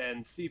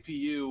and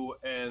CPU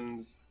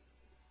and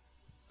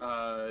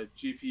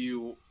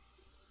GPU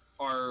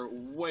are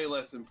way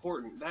less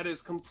important. That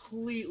is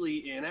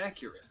completely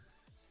inaccurate.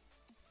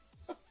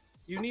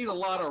 You need a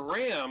lot of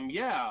RAM,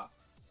 yeah,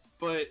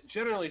 but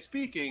generally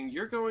speaking,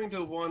 you're going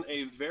to want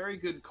a very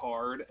good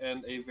card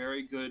and a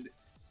very good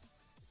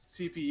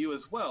CPU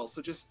as well.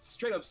 So just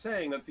straight up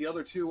saying that the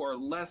other two are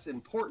less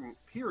important,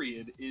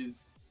 period,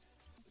 is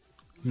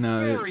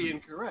very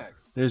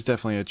incorrect. There's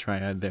definitely a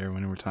triad there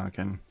when we're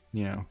talking,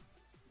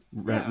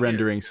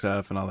 rendering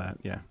stuff and all that.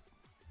 Yeah.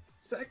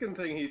 Second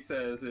thing he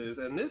says is,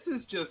 and this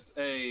is just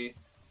a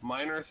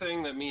minor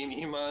thing that me and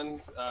Iman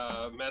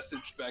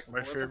messaged back and My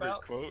forth favorite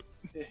about, quote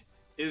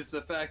is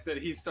the fact that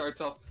he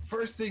starts off,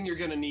 first thing you're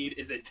going to need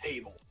is a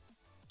table.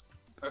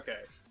 Okay.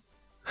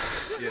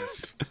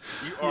 Yes,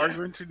 you are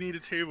going to need a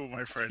table,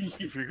 my friend.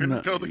 If you're going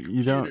to build a you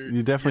computer,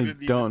 you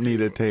definitely don't need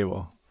a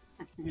table.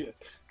 Yeah.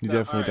 You No,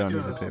 definitely alright, don't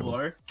need Just a table.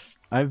 floor.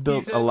 I've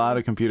built He a lot said-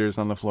 of computers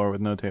on the floor with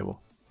no table.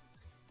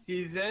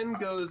 He then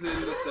goes in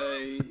to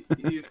say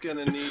he's going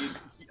to need...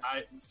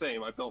 I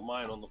built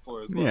mine on the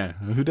floor as well. Yeah,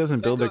 who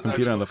doesn't build their doesn't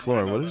computer on the build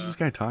floor? mine What on is a- this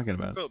guy talking I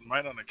about? built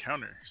mine on the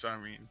counter, so I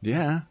mean,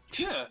 Yeah,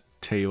 Yeah.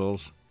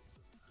 tables.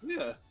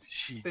 Yeah.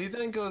 she, So he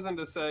then goes in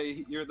to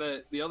say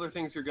the other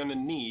things you're going to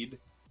need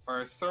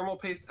are a thermal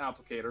paste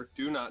applicator,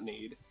 do not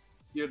need.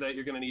 You're going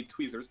to need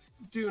tweezers,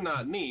 do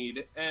not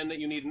need, and that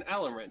you need an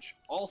Allen wrench.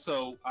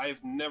 Also, I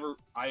have never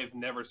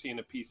seen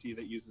a PC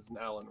that uses an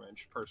Allen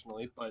wrench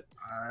personally, but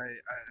I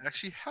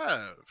actually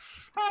have,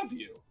 have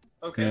you?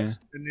 Okay. Yeah.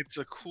 and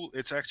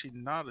it's actually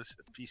not a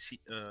PC.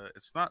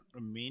 It's not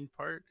a main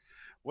part.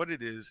 What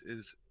it is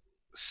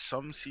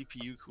some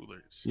CPU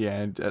coolers.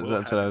 Yeah, We'll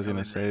that's have what I was an gonna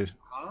Allen say. wrench.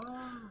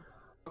 Ah,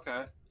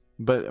 okay.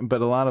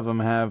 But a lot of them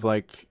have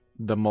like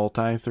the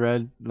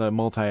multi-thread, the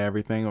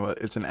multi-everything.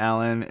 It's an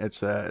Allen,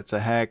 it's a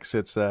hex,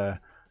 it's a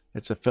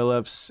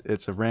Phillips,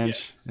 it's a wrench,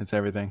 Yes. it's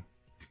everything,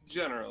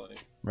 Generally.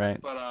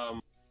 right? But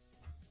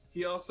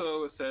he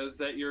also says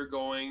that you're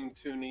going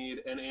to need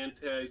an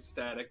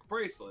anti-static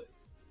bracelet,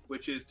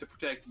 which is to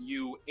protect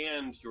you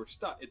and your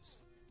stuff.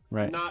 It's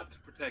Right. not to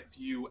protect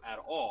you at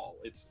all.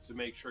 It's to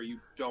make sure you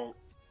don't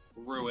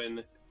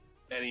ruin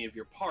any of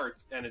your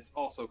parts, and it's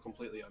also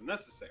completely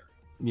unnecessary.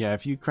 Yeah,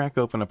 if you crack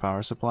open a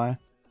power supply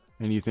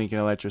and you think an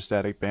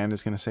electrostatic band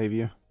is gonna save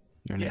you,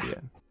 you're an Yeah.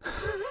 idiot.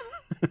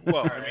 Well,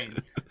 I Alright.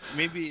 mean,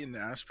 maybe in the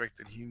aspect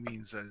that he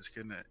means that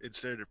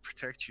it's there to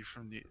protect you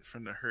from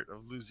the hurt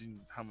of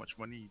losing how much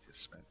money you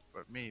just spent.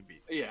 But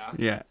maybe. Yeah,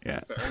 Yeah.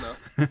 fair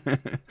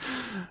enough.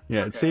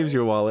 Yeah, it saves Okay.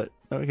 your wallet.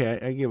 Okay,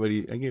 I get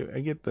I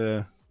get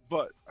the.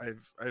 But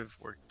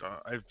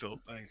I've built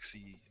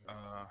actually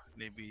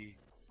maybe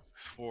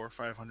 400 or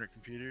 500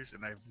 computers,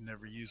 and I've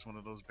never used one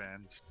of those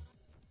bands.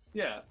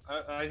 Yeah,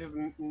 I have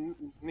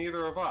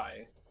neither have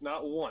I,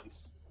 not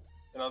once,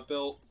 and I've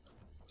built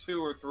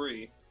 2 or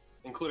 3,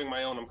 including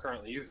my own I'm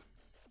currently using.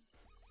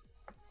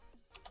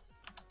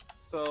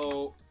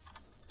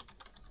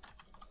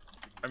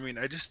 I mean,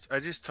 I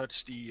just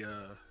touch the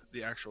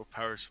actual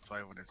power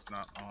supply when it's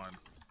not on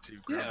to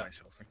ground Yeah.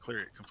 myself and clear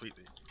it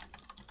completely.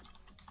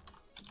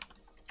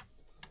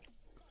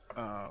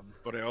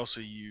 But I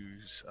also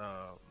use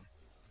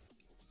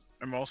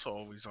I'm also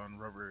always on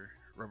rubber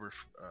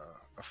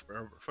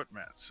foot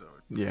mat, so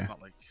it's Yeah.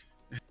 not like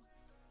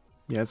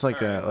Yeah, it's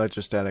like Alright. an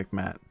electrostatic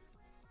mat.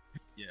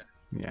 Yeah.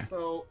 Yeah.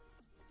 So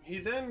he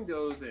then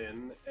goes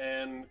in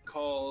and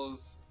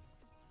calls,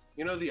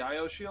 you know, the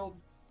IO shield?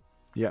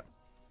 Yep.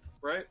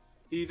 Right?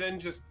 He then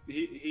just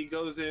he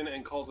goes in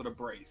and calls it a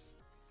brace.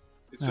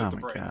 It's Oh just a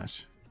my brace.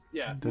 gosh.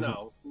 Yeah, Doesn't-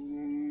 no,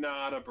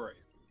 not a brace.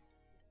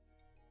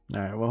 All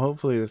right. Well,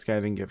 hopefully this guy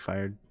didn't get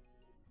fired.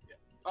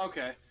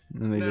 Okay.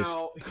 And they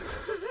Now,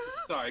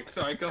 sorry,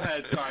 go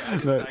ahead. Sorry, I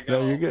no, got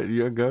no, all- you're good.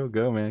 You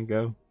go, man,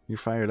 go. You're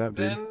fired up,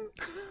 dude. Then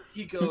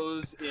he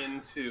goes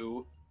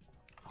into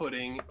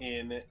putting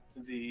in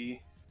the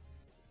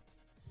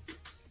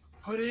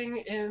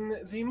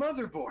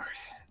motherboard,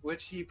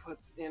 which he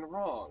puts in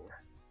wrong.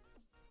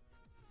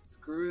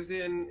 Screws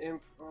in.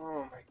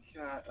 Oh my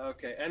god.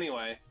 Okay.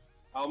 Anyway,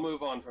 I'll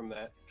move on from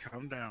that.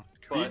 calm down.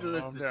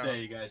 Needless Calm to down.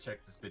 say, you gotta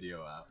check this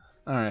video out.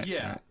 All right. Yeah.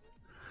 all right.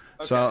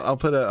 Okay. So I'll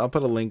put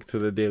a link to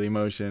the Daily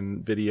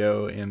Motion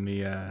video in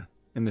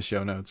the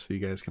show notes so you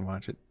guys can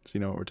watch it, so you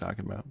know what we're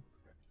talking about.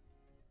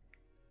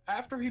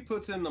 After he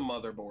puts in the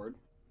motherboard,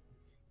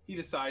 he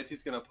decides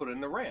he's going to put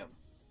in the RAM,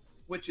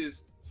 which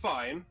is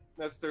fine.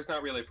 There's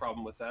not really a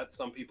problem with that.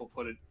 Some people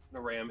put the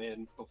RAM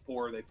in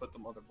before they put the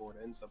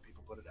motherboard in. Some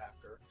people put it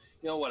after.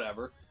 You know,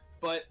 whatever.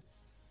 But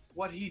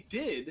what he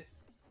did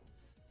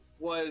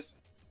was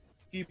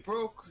he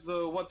broke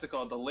the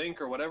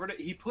link or whatever.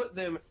 He put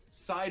them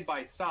side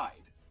by side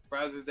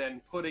rather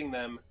than putting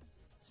them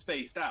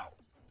spaced out.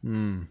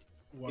 Hmm.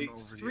 One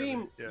over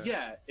the other.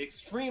 Yeah,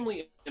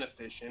 extremely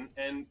inefficient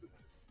and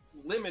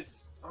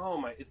limits. Oh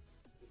my, it's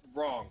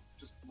wrong.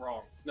 Just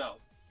wrong. No,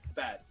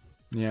 bad.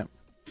 Yeah.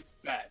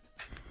 Bad.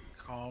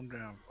 Calm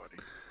down,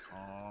 buddy.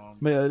 Calm.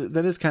 But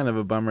that is kind of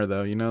a bummer,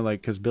 though. You know, like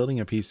because building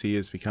a PC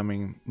is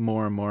becoming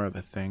more and more of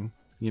a thing.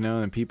 You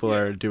know, and people Yeah.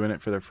 are doing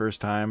it for their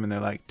first time, and they're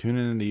like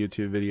tuning into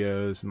YouTube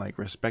videos and like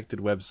respected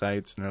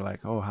websites, and they're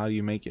like, "Oh, how do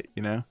you make it?"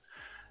 You know,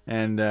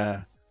 and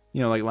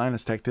you know, like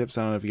Linus Tech Tips.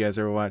 I don't know if you guys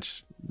ever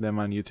watch them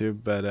on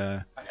YouTube, but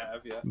I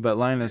have, yeah. but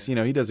Linus, you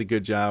know, he does a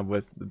good job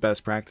with the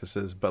best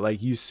practices. But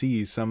like you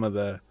see some of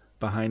the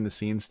behind the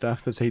scenes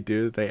stuff that they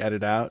do, that they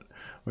edit out,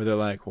 where they're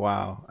like,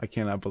 "Wow, I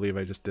cannot believe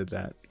I just did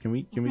that. Can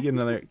we get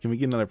another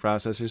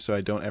processor so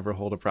I don't ever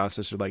hold a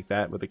processor like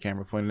that with the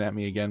camera pointed at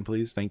me again,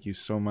 please? Thank you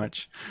so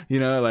much." You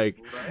know, like,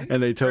 Right?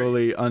 and they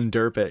totally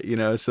underp it, you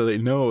know, so they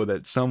know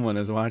that someone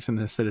is watching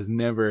this that has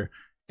never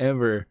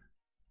ever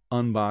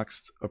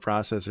unboxed a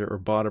processor or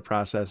bought a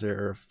processor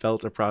or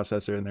felt a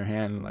processor in their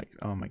hand, and like,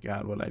 oh my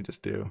god, what did I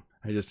just do?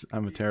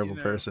 I'm a terrible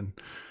person.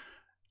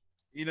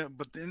 You know,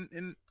 but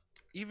then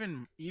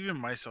even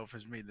myself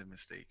has made the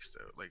mistakes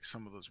though, like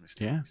some of those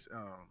mistakes.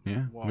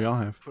 Yeah, while we all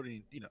have.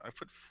 putting, you know, I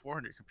put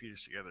 400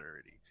 computers together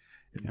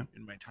already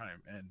in my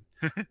time,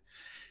 and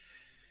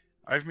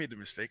I've made the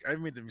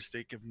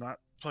mistake of not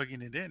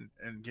plugging it in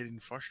and getting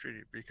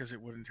frustrated because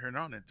it wouldn't turn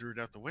on and threw it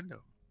out the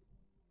window.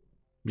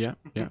 Yeah,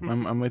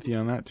 I'm with you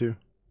on that too.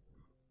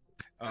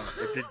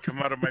 It did come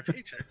out of my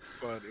paycheck,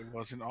 but it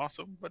wasn't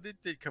awesome. But it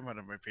did come out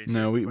of my paycheck.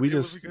 No, we but it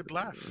just was a good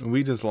laugh.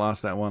 we just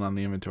lost that one on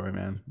the inventory,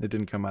 man. It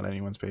didn't come out of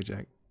anyone's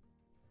paycheck.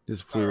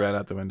 Just flew right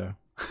out the window.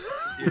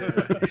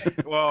 Yeah.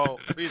 Well,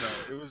 you know,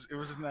 it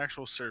was an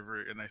actual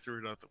server, and I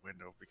threw it out the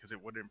window because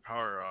it wouldn't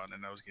power on,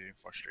 and I was getting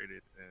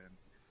frustrated. And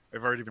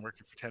I've already been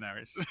working for 10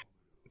 hours.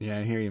 Yeah,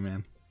 I hear you,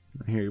 man.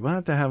 I hear you. We'll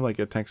have to have like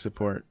a tech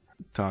support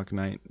talk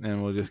night,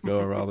 and we'll just go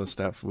over all the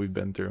stuff we've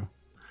been through.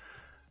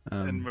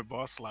 And my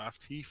boss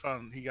laughed. He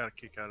got a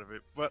kick out of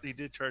it, but he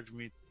did charge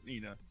me,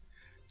 you know,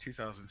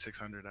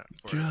 $2,600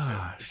 for it.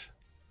 Gosh,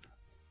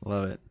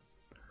 love it.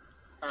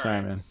 All Sorry,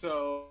 right, man.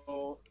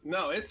 So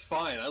no, it's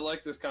fine. I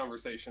like this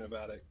conversation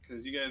about it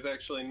because you guys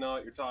actually know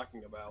what you're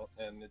talking about.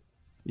 And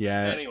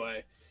Yeah,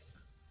 anyway,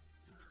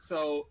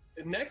 so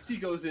next he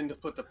goes in to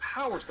put the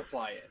power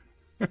supply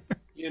in.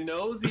 You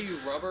know the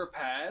rubber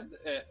pads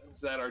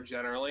that are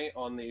generally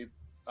on the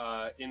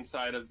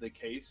inside of the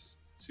case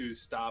to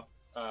stop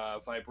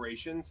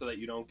vibration so that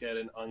you don't get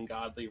an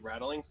ungodly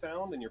rattling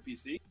sound in your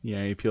PC?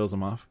 yeah, he peels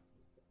them off.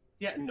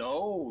 Yeah,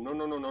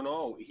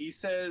 no. He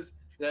says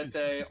that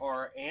they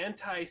are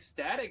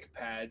anti-static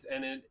pads,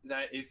 and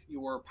that if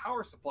your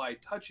power supply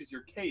touches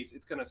your case,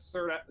 it's going to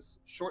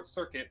short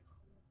circuit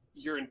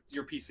your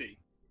PC.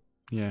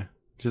 Yeah,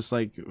 just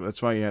like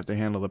that's why you have to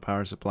handle the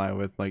power supply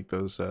with like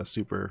those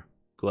super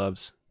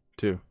gloves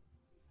too,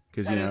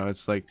 because you That know is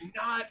it's like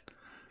not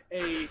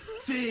a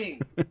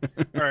thing.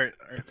 All right,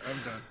 I'm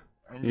done.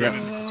 I'm Yeah. ready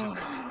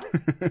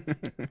to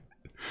continue.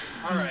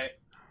 All right.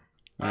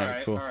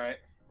 Cool. All right.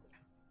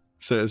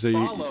 So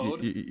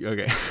Followed you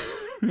okay?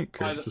 By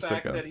Kurt's the the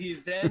fact sicko. that he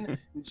then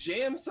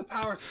jams the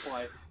power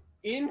supply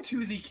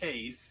into the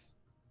case,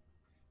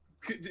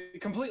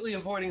 completely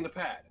avoiding the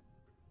pad.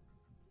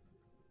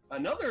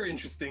 Another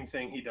interesting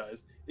thing he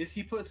does is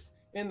he puts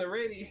in the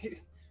radio,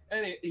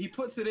 And he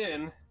puts it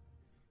in,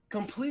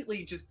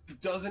 completely just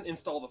doesn't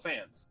install the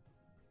fans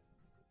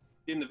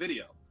in the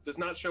video. Does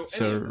not show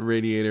So any of that.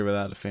 radiator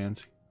without the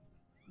fans.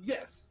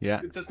 Yes.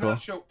 Yeah, It does cool. not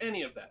show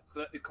any of that. So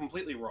that's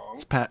completely wrong.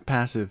 It's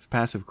passive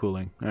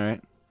cooling. All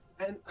right.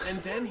 And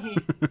then he,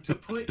 to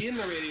put in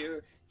the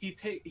radiator,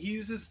 he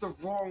uses the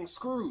wrong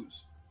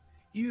screws.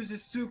 He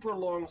uses super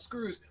long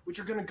screws, which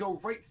are going to go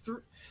right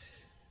through.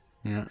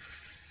 Yeah.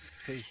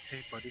 Hey,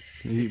 buddy.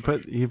 He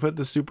put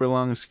the super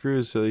long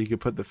screws so that he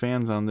could put the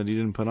fans on that he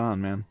didn't put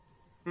on, man.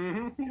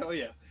 Mm-hmm. Oh,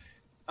 yeah.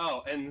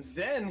 Oh, and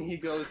then he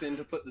goes in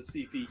to put the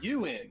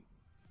CPU in,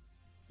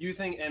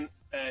 using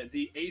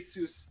the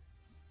Asus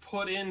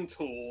put-in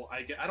tool.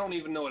 I don't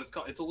even know what it's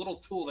called. It's a little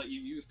tool that you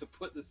use to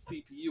put the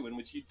CPU in,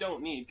 which you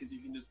don't need because you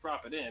can just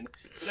drop it in.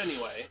 But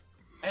anyway,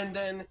 and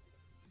then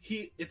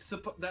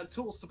that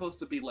tool's supposed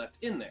to be left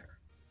in there,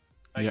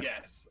 I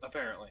guess,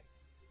 apparently.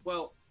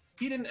 Well,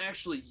 he didn't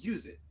actually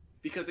use it,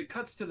 because it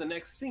cuts to the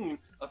next scene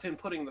of him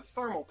putting the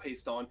thermal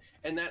paste on,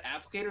 and that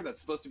applicator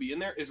that's supposed to be in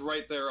there is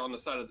right there on the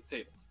side of the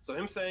table. So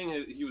him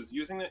saying he was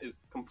using it is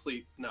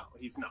complete. No,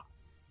 he's not.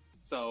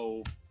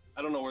 So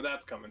I don't know where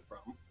that's coming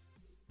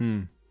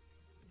from.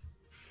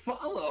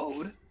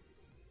 Followed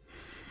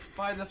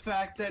by the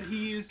fact that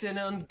he used an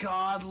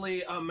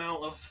ungodly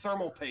amount of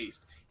thermal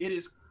paste. It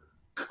is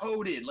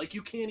coated, like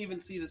you can't even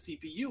see the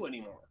CPU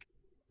anymore.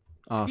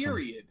 Awesome.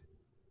 Period.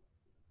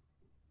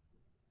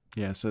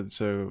 Yeah,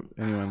 so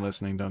anyone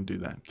listening, don't do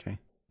that, okay?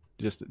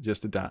 Just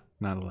a dot,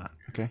 not a lot,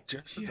 okay?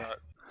 Just a dot.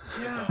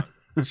 Yeah. A dot.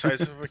 The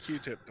size of a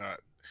Q-tip dot.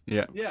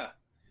 Yeah. Yeah.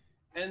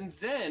 And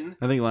then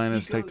I think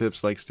Linus he Tech goes-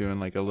 Tips likes doing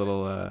like a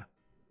little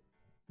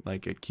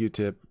like a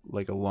Q-tip,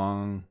 like a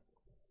long,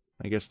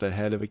 I guess the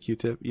head of a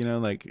Q-tip, you know,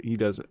 like he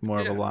does more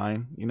of a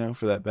line, you know,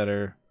 for that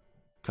better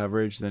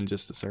coverage than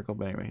just the circle.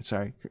 But anyway,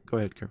 sorry, go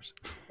ahead, Cerbz.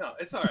 No,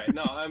 it's all right.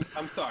 No,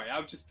 I'm sorry.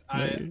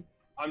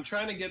 I'm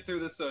trying to get through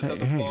this so it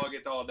doesn't Hey. bog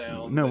it all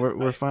down. No, but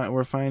we're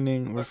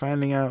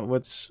finding out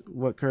what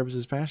Cerbz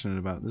is passionate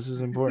about. This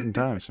is important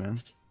times, man.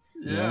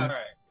 Yeah. All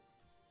right.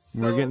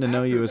 We're getting to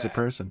know you as a that-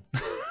 person.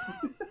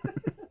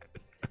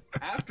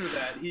 After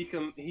that,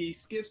 he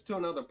skips to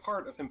another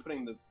part of him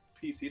putting the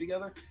PC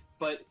together,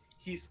 but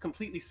he's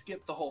completely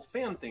skipped the whole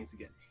fan things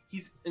again.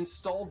 He's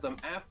installed them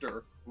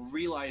after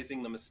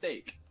realizing the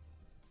mistake.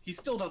 He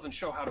still doesn't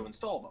show how to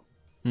install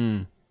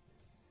them.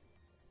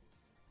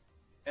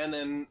 And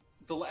then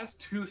the last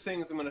two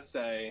things I'm going to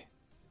say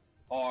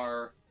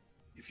are,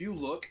 if you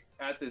look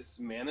at this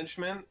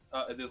management,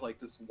 there's like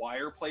this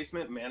wire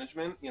placement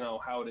management, you know,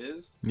 how it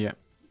is. Yeah.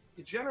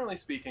 Generally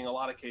speaking, a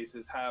lot of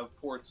cases have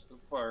ports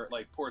where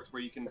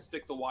you can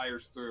stick the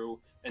wires through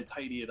and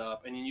tidy it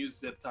up, and you use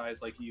zip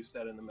ties like you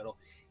said in the middle.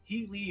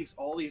 He leaves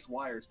all these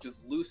wires just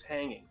loose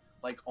hanging,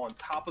 like on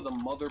top of the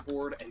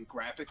motherboard and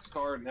graphics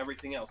card and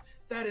everything else.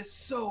 That is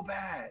so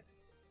bad.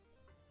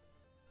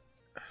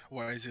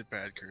 Why is it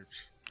bad,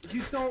 Cerbz?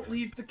 You don't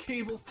leave the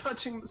cables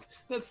touching this.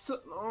 That's so,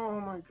 oh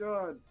my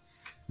god.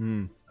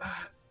 And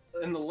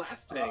the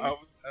last thing, I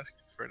was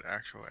asking for an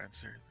actual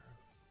answer.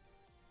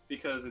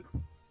 because it's, oh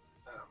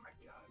my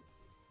god.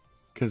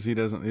 Because he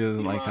doesn't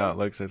like how it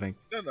looks, I think.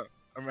 No.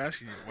 I'm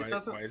asking you,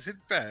 why is it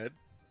bad?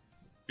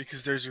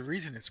 Because there's a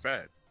reason it's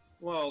bad.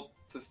 Well,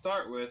 to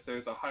start with,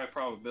 there's a high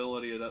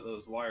probability that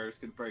those wires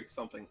could break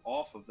something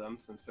off of them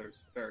since they're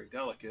very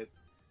delicate.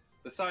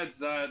 Besides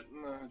that,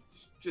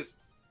 just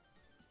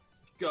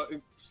go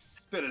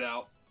spit it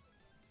out.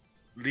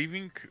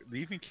 Leaving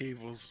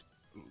cables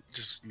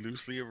just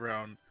loosely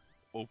around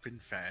open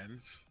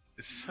fans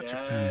is such a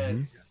bad idea.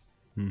 Yes.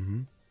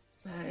 Mm-hmm.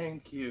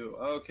 Thank you.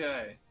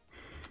 Okay.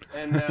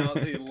 And now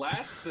the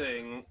last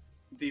thing,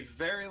 the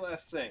very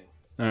last thing.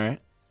 All right.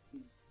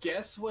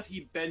 Guess what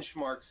he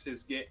benchmarks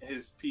his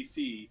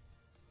PC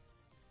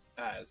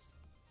as?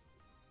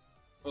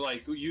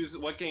 Like,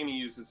 what game he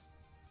uses?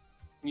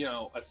 You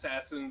know,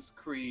 Assassin's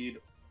Creed.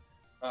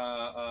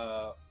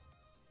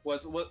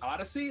 Was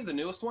Odyssey the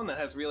newest one that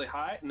has really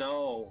high?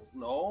 No.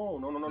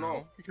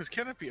 Because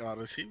can it be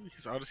Odyssey?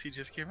 Because Odyssey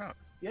just came out.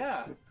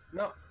 Yeah.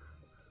 No.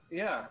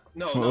 Yeah.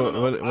 No.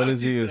 What does he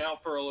Odyssey's use? been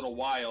out for a little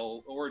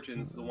while.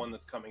 Origins is the one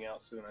that's coming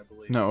out soon, I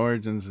believe. No,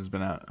 Origins has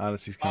been out.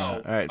 Odyssey's coming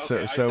out. All right.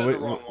 okay, I said the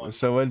wrong one.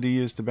 So what do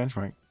you use to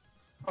benchmark?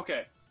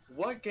 Okay.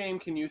 What game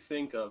can you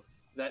think of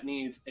that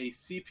needs a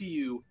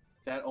CPU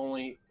that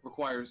only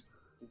requires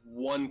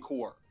one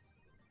core?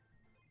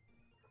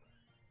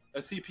 A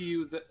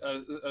CPU that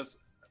a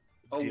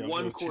Diablo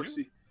one core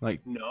 2?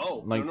 Like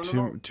no.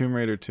 Tomb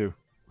Raider 2.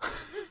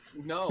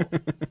 No.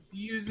 He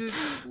uses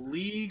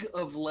League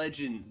of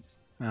Legends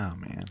Oh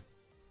man.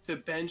 to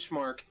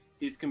benchmark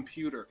his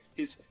computer.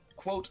 His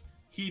quote,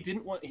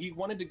 he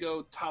wanted to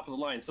go top of the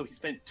line, so he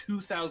spent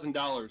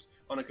 $2,000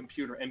 on a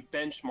computer and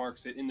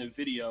benchmarks it in the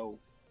video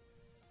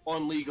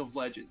on League of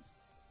Legends.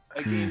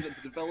 A game that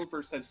the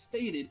developers have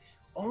stated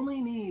only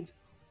needs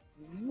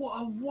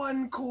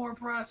one core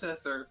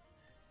processor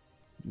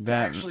to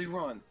actually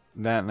run.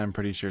 That, and I'm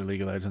pretty sure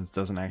League of Legends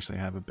doesn't actually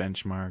have a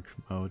benchmark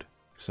mode,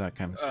 so that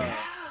kind of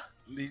stinks.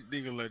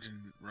 League of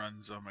Legends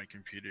runs on my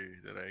computer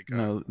that I got.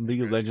 No,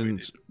 League of graduated.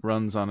 Legends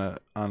runs on a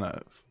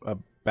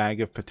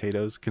bag of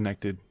potatoes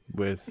connected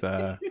with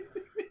Extra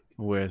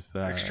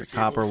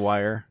copper cables.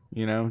 wire,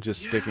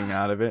 just sticking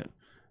out of it,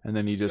 and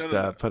then you just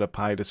No. put a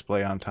pie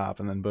display on top,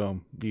 and then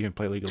boom, you can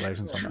play League of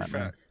Legends on True that,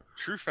 man. fact.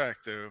 True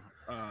fact, though.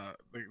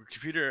 The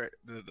computer,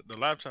 the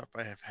laptop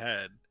I have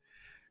had,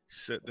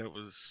 said that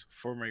was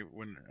for my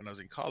when I was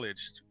in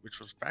college, which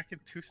was back in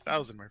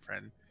 2000, my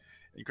friend,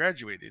 and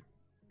graduated,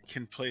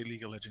 can play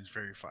League of Legends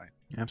very fine.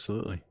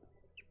 Absolutely,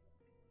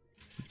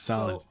 it's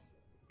solid. So,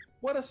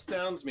 what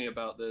astounds me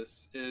about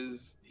this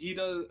is he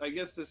does. I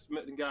guess this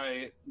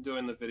guy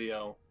doing the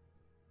video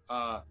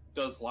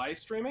does live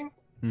streaming,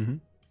 Mm-hmm.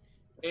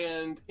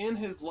 and in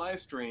his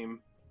live stream,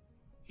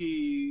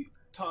 he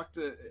talked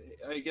to.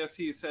 I guess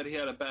he said he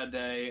had a bad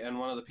day, and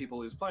one of the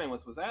people he was playing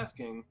with was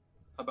asking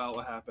about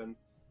what happened,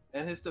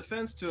 and his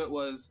defense to it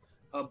was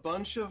a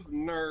bunch of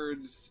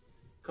nerds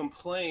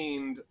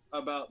complained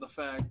about the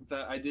fact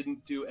that I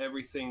didn't do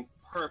everything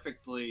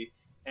perfectly,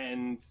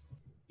 but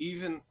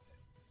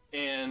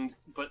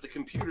the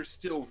computer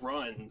still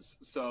runs.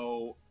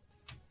 So,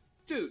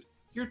 dude,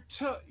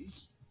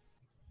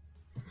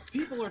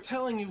 people are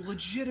telling you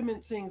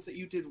legitimate things that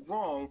you did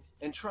wrong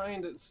and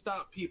trying to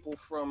stop people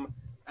from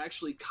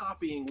actually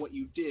copying what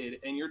you did,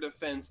 and your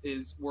defense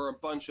is we're a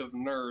bunch of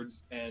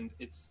nerds and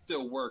it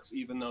still works,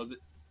 even though the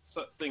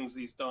things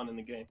he's done in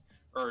the game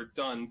or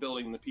done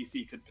building the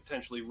PC could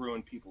potentially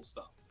ruin people's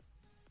stuff.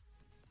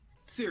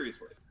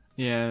 Seriously.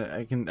 Yeah,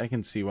 I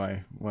can see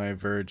why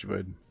Verge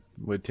would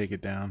take it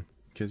down,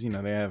 because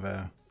they have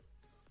a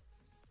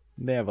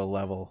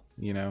level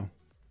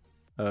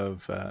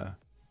of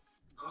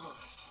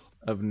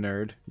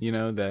nerd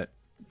that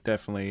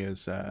definitely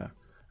is. I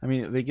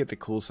mean, they get the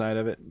cool side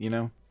of it,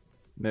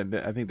 That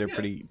I think they're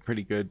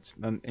pretty good,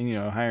 and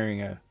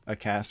hiring a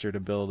caster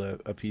to build a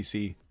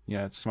PC,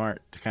 it's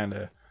smart to kind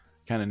of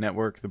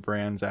network the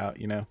brands out,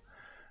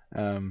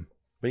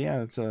 But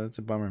yeah, it's a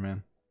bummer,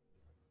 man.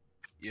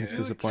 Yeah, It's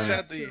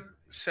disappointing.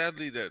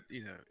 Sadly that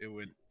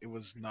it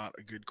was not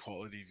a good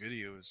quality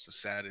video is the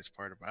saddest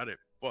part about it.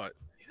 But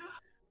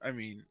I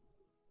mean,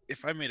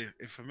 if I made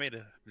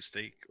a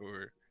mistake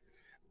or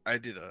I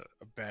did a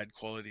bad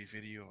quality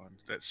video on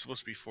that's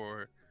supposed to be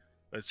for,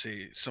 let's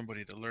say,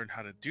 somebody to learn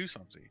how to do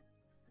something,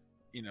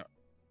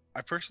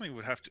 I personally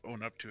would have to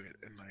own up to it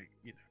and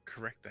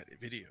correct that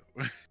video.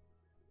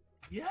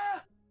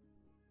 Yeah.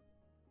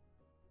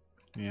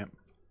 Yeah.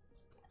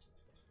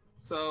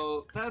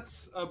 So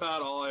that's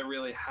about all I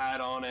really had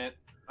on it.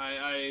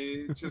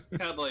 I just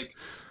had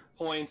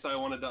points I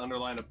wanted to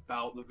underline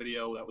about the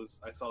video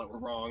I saw that were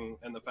wrong,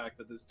 and the fact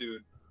that this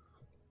dude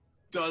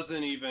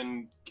doesn't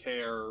even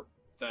care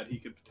that he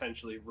could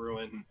potentially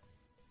ruin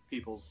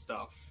people's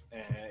stuff,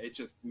 and it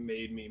just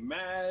made me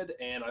mad,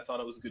 and I thought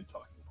it was a good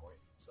talking point.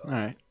 So. All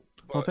right.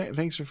 Well,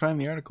 thanks for finding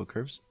the article,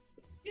 Cerbz.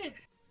 Yeah.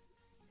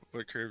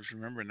 But Cerbz,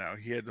 remember now,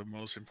 he had the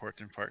most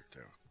important part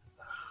though.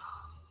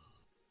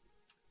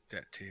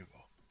 That table.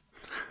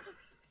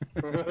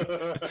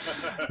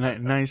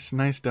 Nice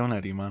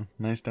donut, Iman.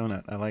 Nice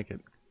donut. I like it.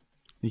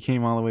 You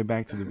came all the way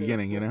back to the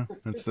beginning.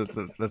 That's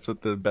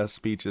what the best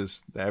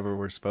speeches that ever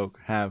were spoke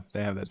have.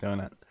 They have that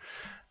donut.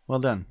 Well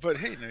done. But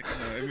hey,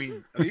 I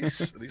mean, at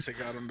least I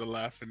got him to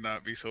laugh and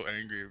not be so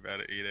angry about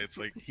it. It's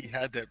like he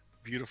had that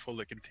beautiful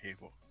looking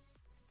table.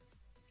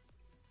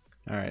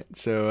 All right,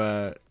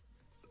 so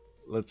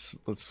let's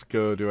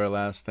go to our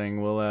last thing.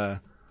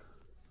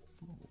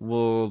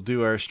 We'll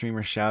do our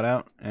streamer shout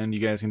out, and you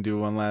guys can do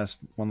one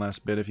last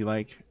bit if you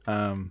like.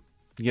 You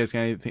guys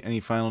got any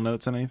final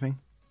notes on anything?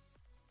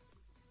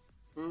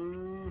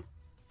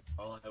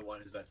 All I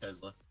want is that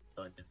Tesla.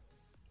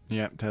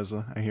 Yeah,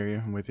 Tesla. I hear you.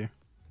 I'm with you.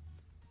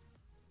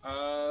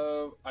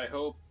 I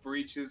hope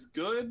Breach is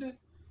good,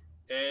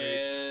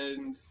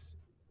 and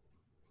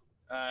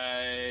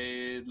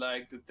I'd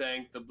like to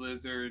thank the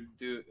Blizzard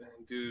dude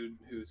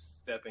who's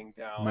stepping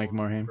down, Mike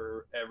Morhaime,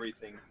 for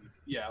everything.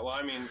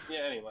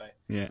 Anyway,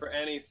 yeah, for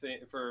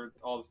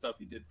all the stuff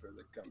he did for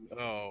the company.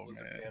 Oh,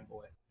 Blizzard man.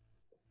 fanboy.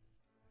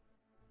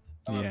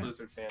 I'm a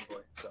Blizzard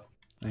fanboy, so.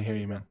 I hear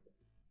you, man.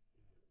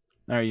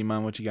 All right,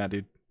 Iman, what you got,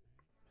 dude?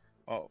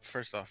 Oh,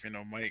 first off,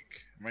 Mike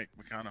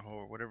McConaughey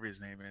or whatever his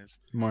name is.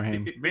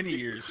 Morhaime. Many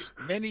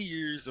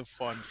years of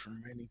fun for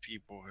many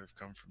people have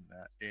come from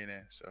that.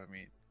 So I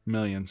mean,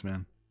 Millions,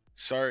 man.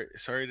 sorry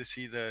to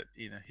see that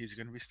he's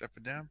gonna be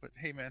stepping down, but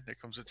hey, man, there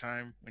comes a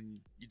time when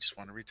you just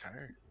want to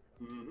retire.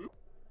 Mm-hmm.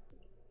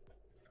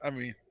 I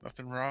mean,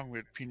 nothing wrong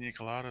with pina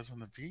coladas on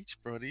the beach,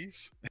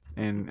 buddies.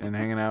 And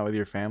hanging out with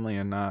your family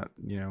and not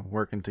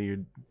working till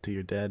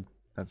you're dead.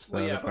 That's the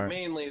other But part.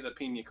 mainly the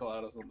pina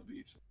coladas on the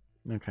beach.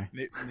 Okay.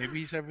 Maybe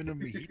he's having a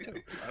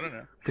mojito. I don't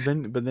know.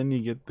 But then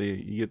you get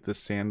the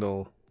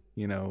sandal,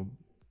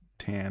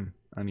 tan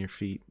on your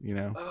feet,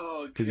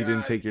 Oh, because you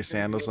didn't take your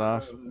sandals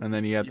off, and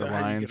then you had the How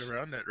you lines. get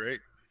around that, right?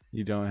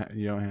 You don't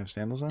have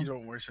sandals on? You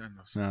don't wear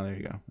sandals. No, there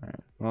you go. All right.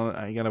 Well,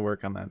 I got to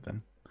work on that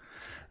then.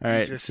 All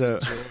right, just so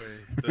enjoy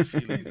the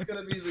feeling. He's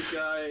gonna be the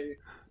guy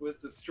with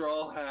the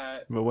straw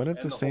hat but what if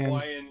and the the sand?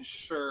 Hawaiian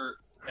shirt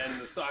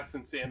and the socks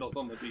and sandals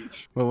on the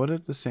beach. Well, what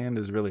if the sand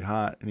is really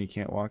hot and you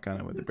can't walk on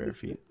it with the bare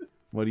feet?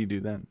 What do you do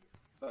then?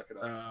 Suck it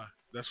up.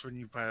 That's when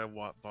you buy a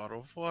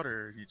bottle of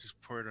water and you just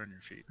pour it on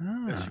your feet. As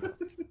Ah,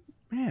 you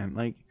man,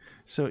 like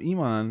so,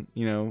 Emon,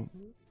 you know,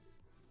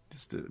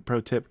 just a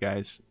pro tip,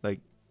 guys. Like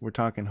we're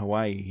talking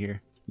Hawaii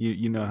here.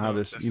 You know how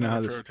this. That's You know not how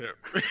a this. pro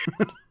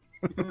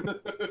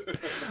tip.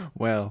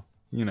 Well,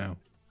 you know.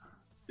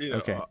 Yeah,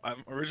 Okay.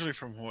 I'm originally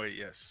from Hawaii,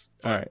 yes.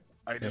 All right.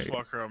 I There just you go.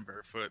 walk around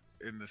barefoot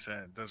in the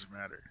sand. Doesn't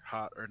matter,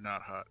 hot or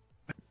not hot.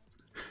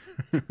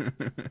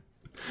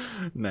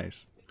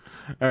 Nice.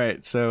 All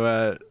right,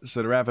 so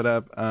to wrap it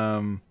up,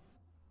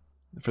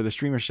 for the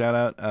streamer shout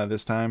out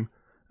this time,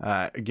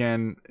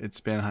 again it's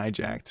been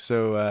hijacked.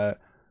 So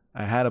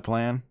I had a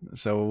plan,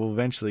 so we'll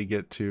eventually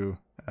get to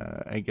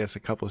I guess a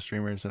couple of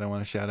streamers that I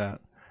want to shout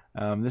out.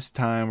 This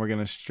time we're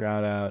gonna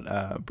shout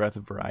out Breath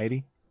of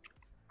Variety.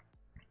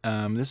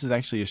 This is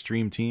actually a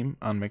stream team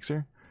on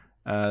Mixer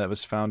that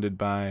was founded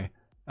by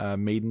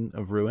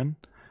MaidenOfRuin.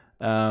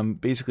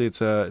 Basically,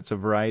 it's a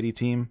variety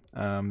team.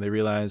 They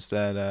realized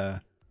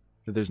that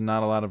there's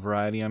not a lot of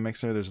variety on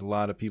Mixer. There's a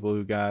lot of people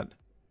who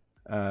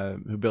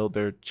built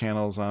their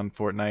channels on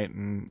Fortnite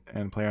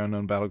and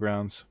PlayerUnknown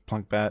Battlegrounds,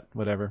 Plunkbat,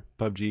 whatever,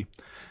 PUBG,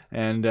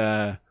 and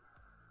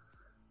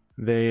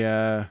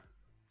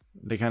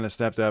they kind of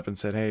stepped up and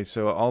said, hey,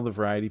 so all the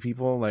variety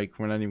people, like,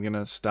 we're not even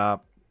gonna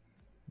stop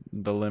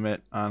the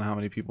limit on how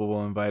many people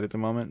we'll invite at the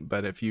moment,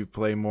 but if you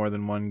play more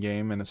than one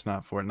game and it's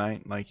not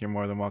Fortnite, like, you're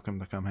more than welcome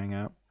to come hang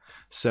out.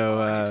 So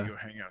I need to go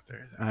hang out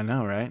there then. I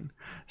know, right?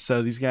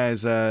 So these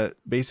guys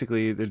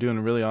basically they're doing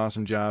a really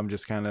awesome job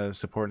just kind of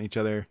supporting each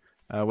other,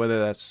 whether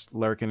that's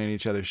lurking in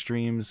each other's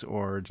streams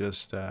or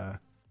just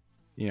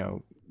you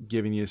know,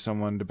 giving you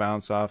someone to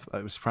bounce off.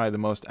 It was probably the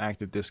most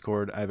active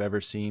Discord I've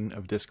ever seen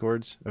of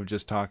Discords, of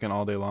just talking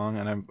all day long,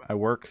 and I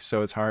work,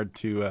 so it's hard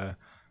to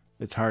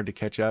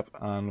catch up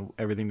on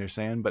everything they're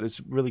saying, but it's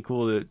really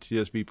cool to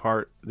just be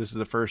part. This is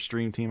the first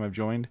stream team I've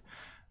joined.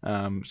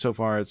 So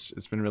far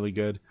it's been really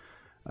good.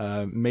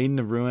 Maiden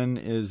of Ruin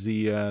is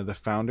the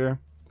founder,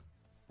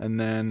 and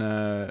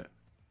then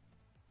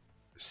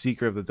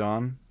Seeker of the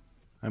Dawn,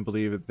 I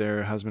believe that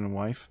they're husband and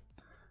wife,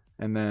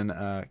 and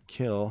then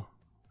Kill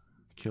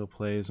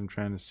plays. I'm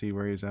trying to see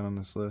where he's at on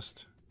this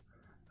list.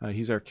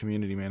 He's our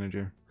community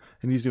manager,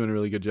 and he's doing a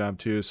really good job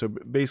too. So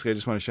basically, I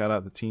just want to shout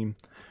out the team.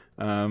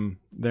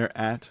 They're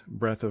at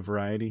Breath of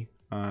Variety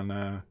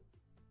on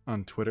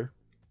Twitter,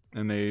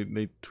 and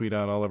they tweet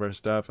out all of our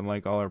stuff and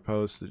like all our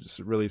posts. It's just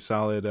a really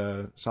solid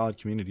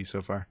community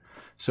so far.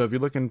 So if you're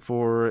looking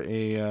for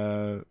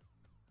a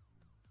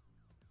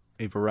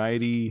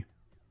variety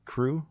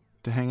crew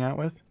to hang out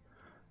with,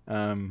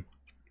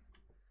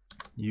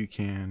 you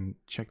can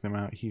check them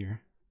out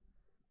here.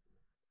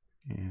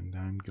 And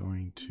I'm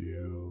going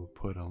to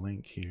put a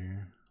link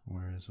here.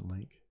 Where is the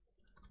link?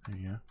 There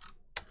you go.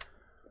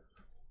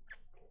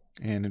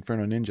 And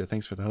Inferno Ninja,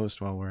 thanks for the host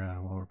while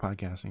we're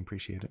podcasting.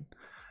 Appreciate it.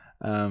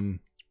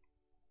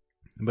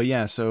 But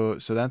yeah, so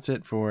that's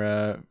it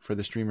for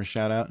the streamer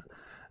shout out.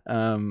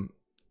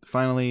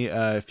 Finally,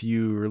 if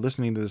you are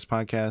listening to this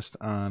podcast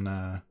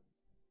on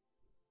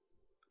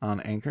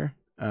Anchor,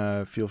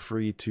 feel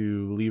free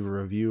to leave a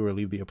review or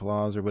leave the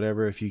applause or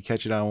whatever. If you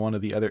catch it on one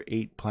of the other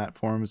 8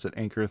 platforms that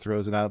Anchor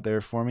throws it out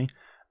there for me,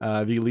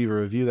 if you leave a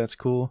review, that's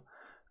cool.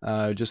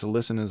 Just a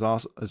listen is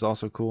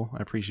also cool.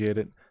 I appreciate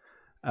it.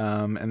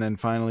 And then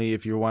finally,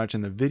 if you're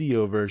watching the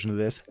video version of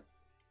this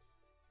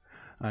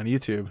on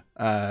YouTube,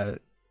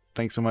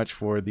 thanks so much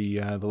for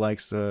the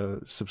likes, the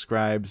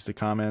subscribes, the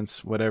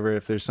comments, whatever.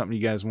 If there's something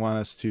you guys want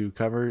us to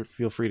cover,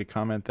 feel free to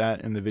comment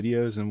that in the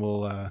videos, and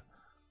we'll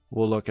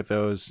look at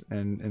those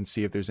and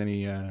see if there's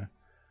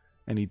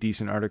any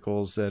decent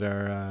articles that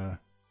are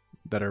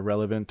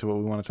relevant to what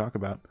we want to talk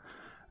about.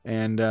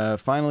 And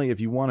finally, if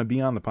you want to be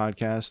on the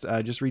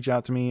podcast, just reach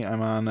out to me.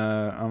 I'm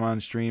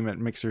on stream at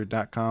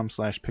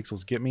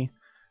mixer.com/PixelsGetMe.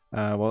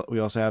 Well, we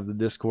also have the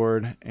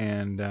Discord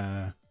and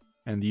the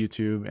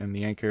YouTube and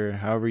the Anchor.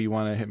 However you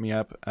want to hit me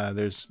up,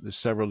 there's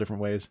several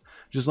different ways.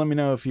 Just let me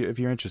know if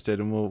you're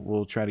interested, and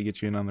we'll try to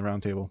get you in on the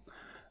roundtable.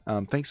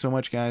 Thanks so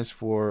much, guys,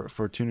 for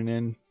tuning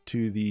in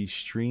to the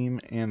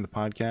stream and the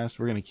podcast.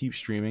 We're gonna keep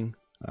streaming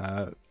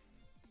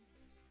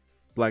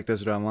Black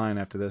Desert Online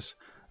after this.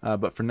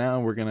 But for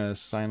now, we're going to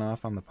sign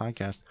off on the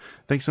podcast.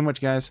 Thanks so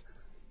much, guys.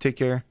 Take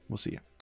care. We'll see you.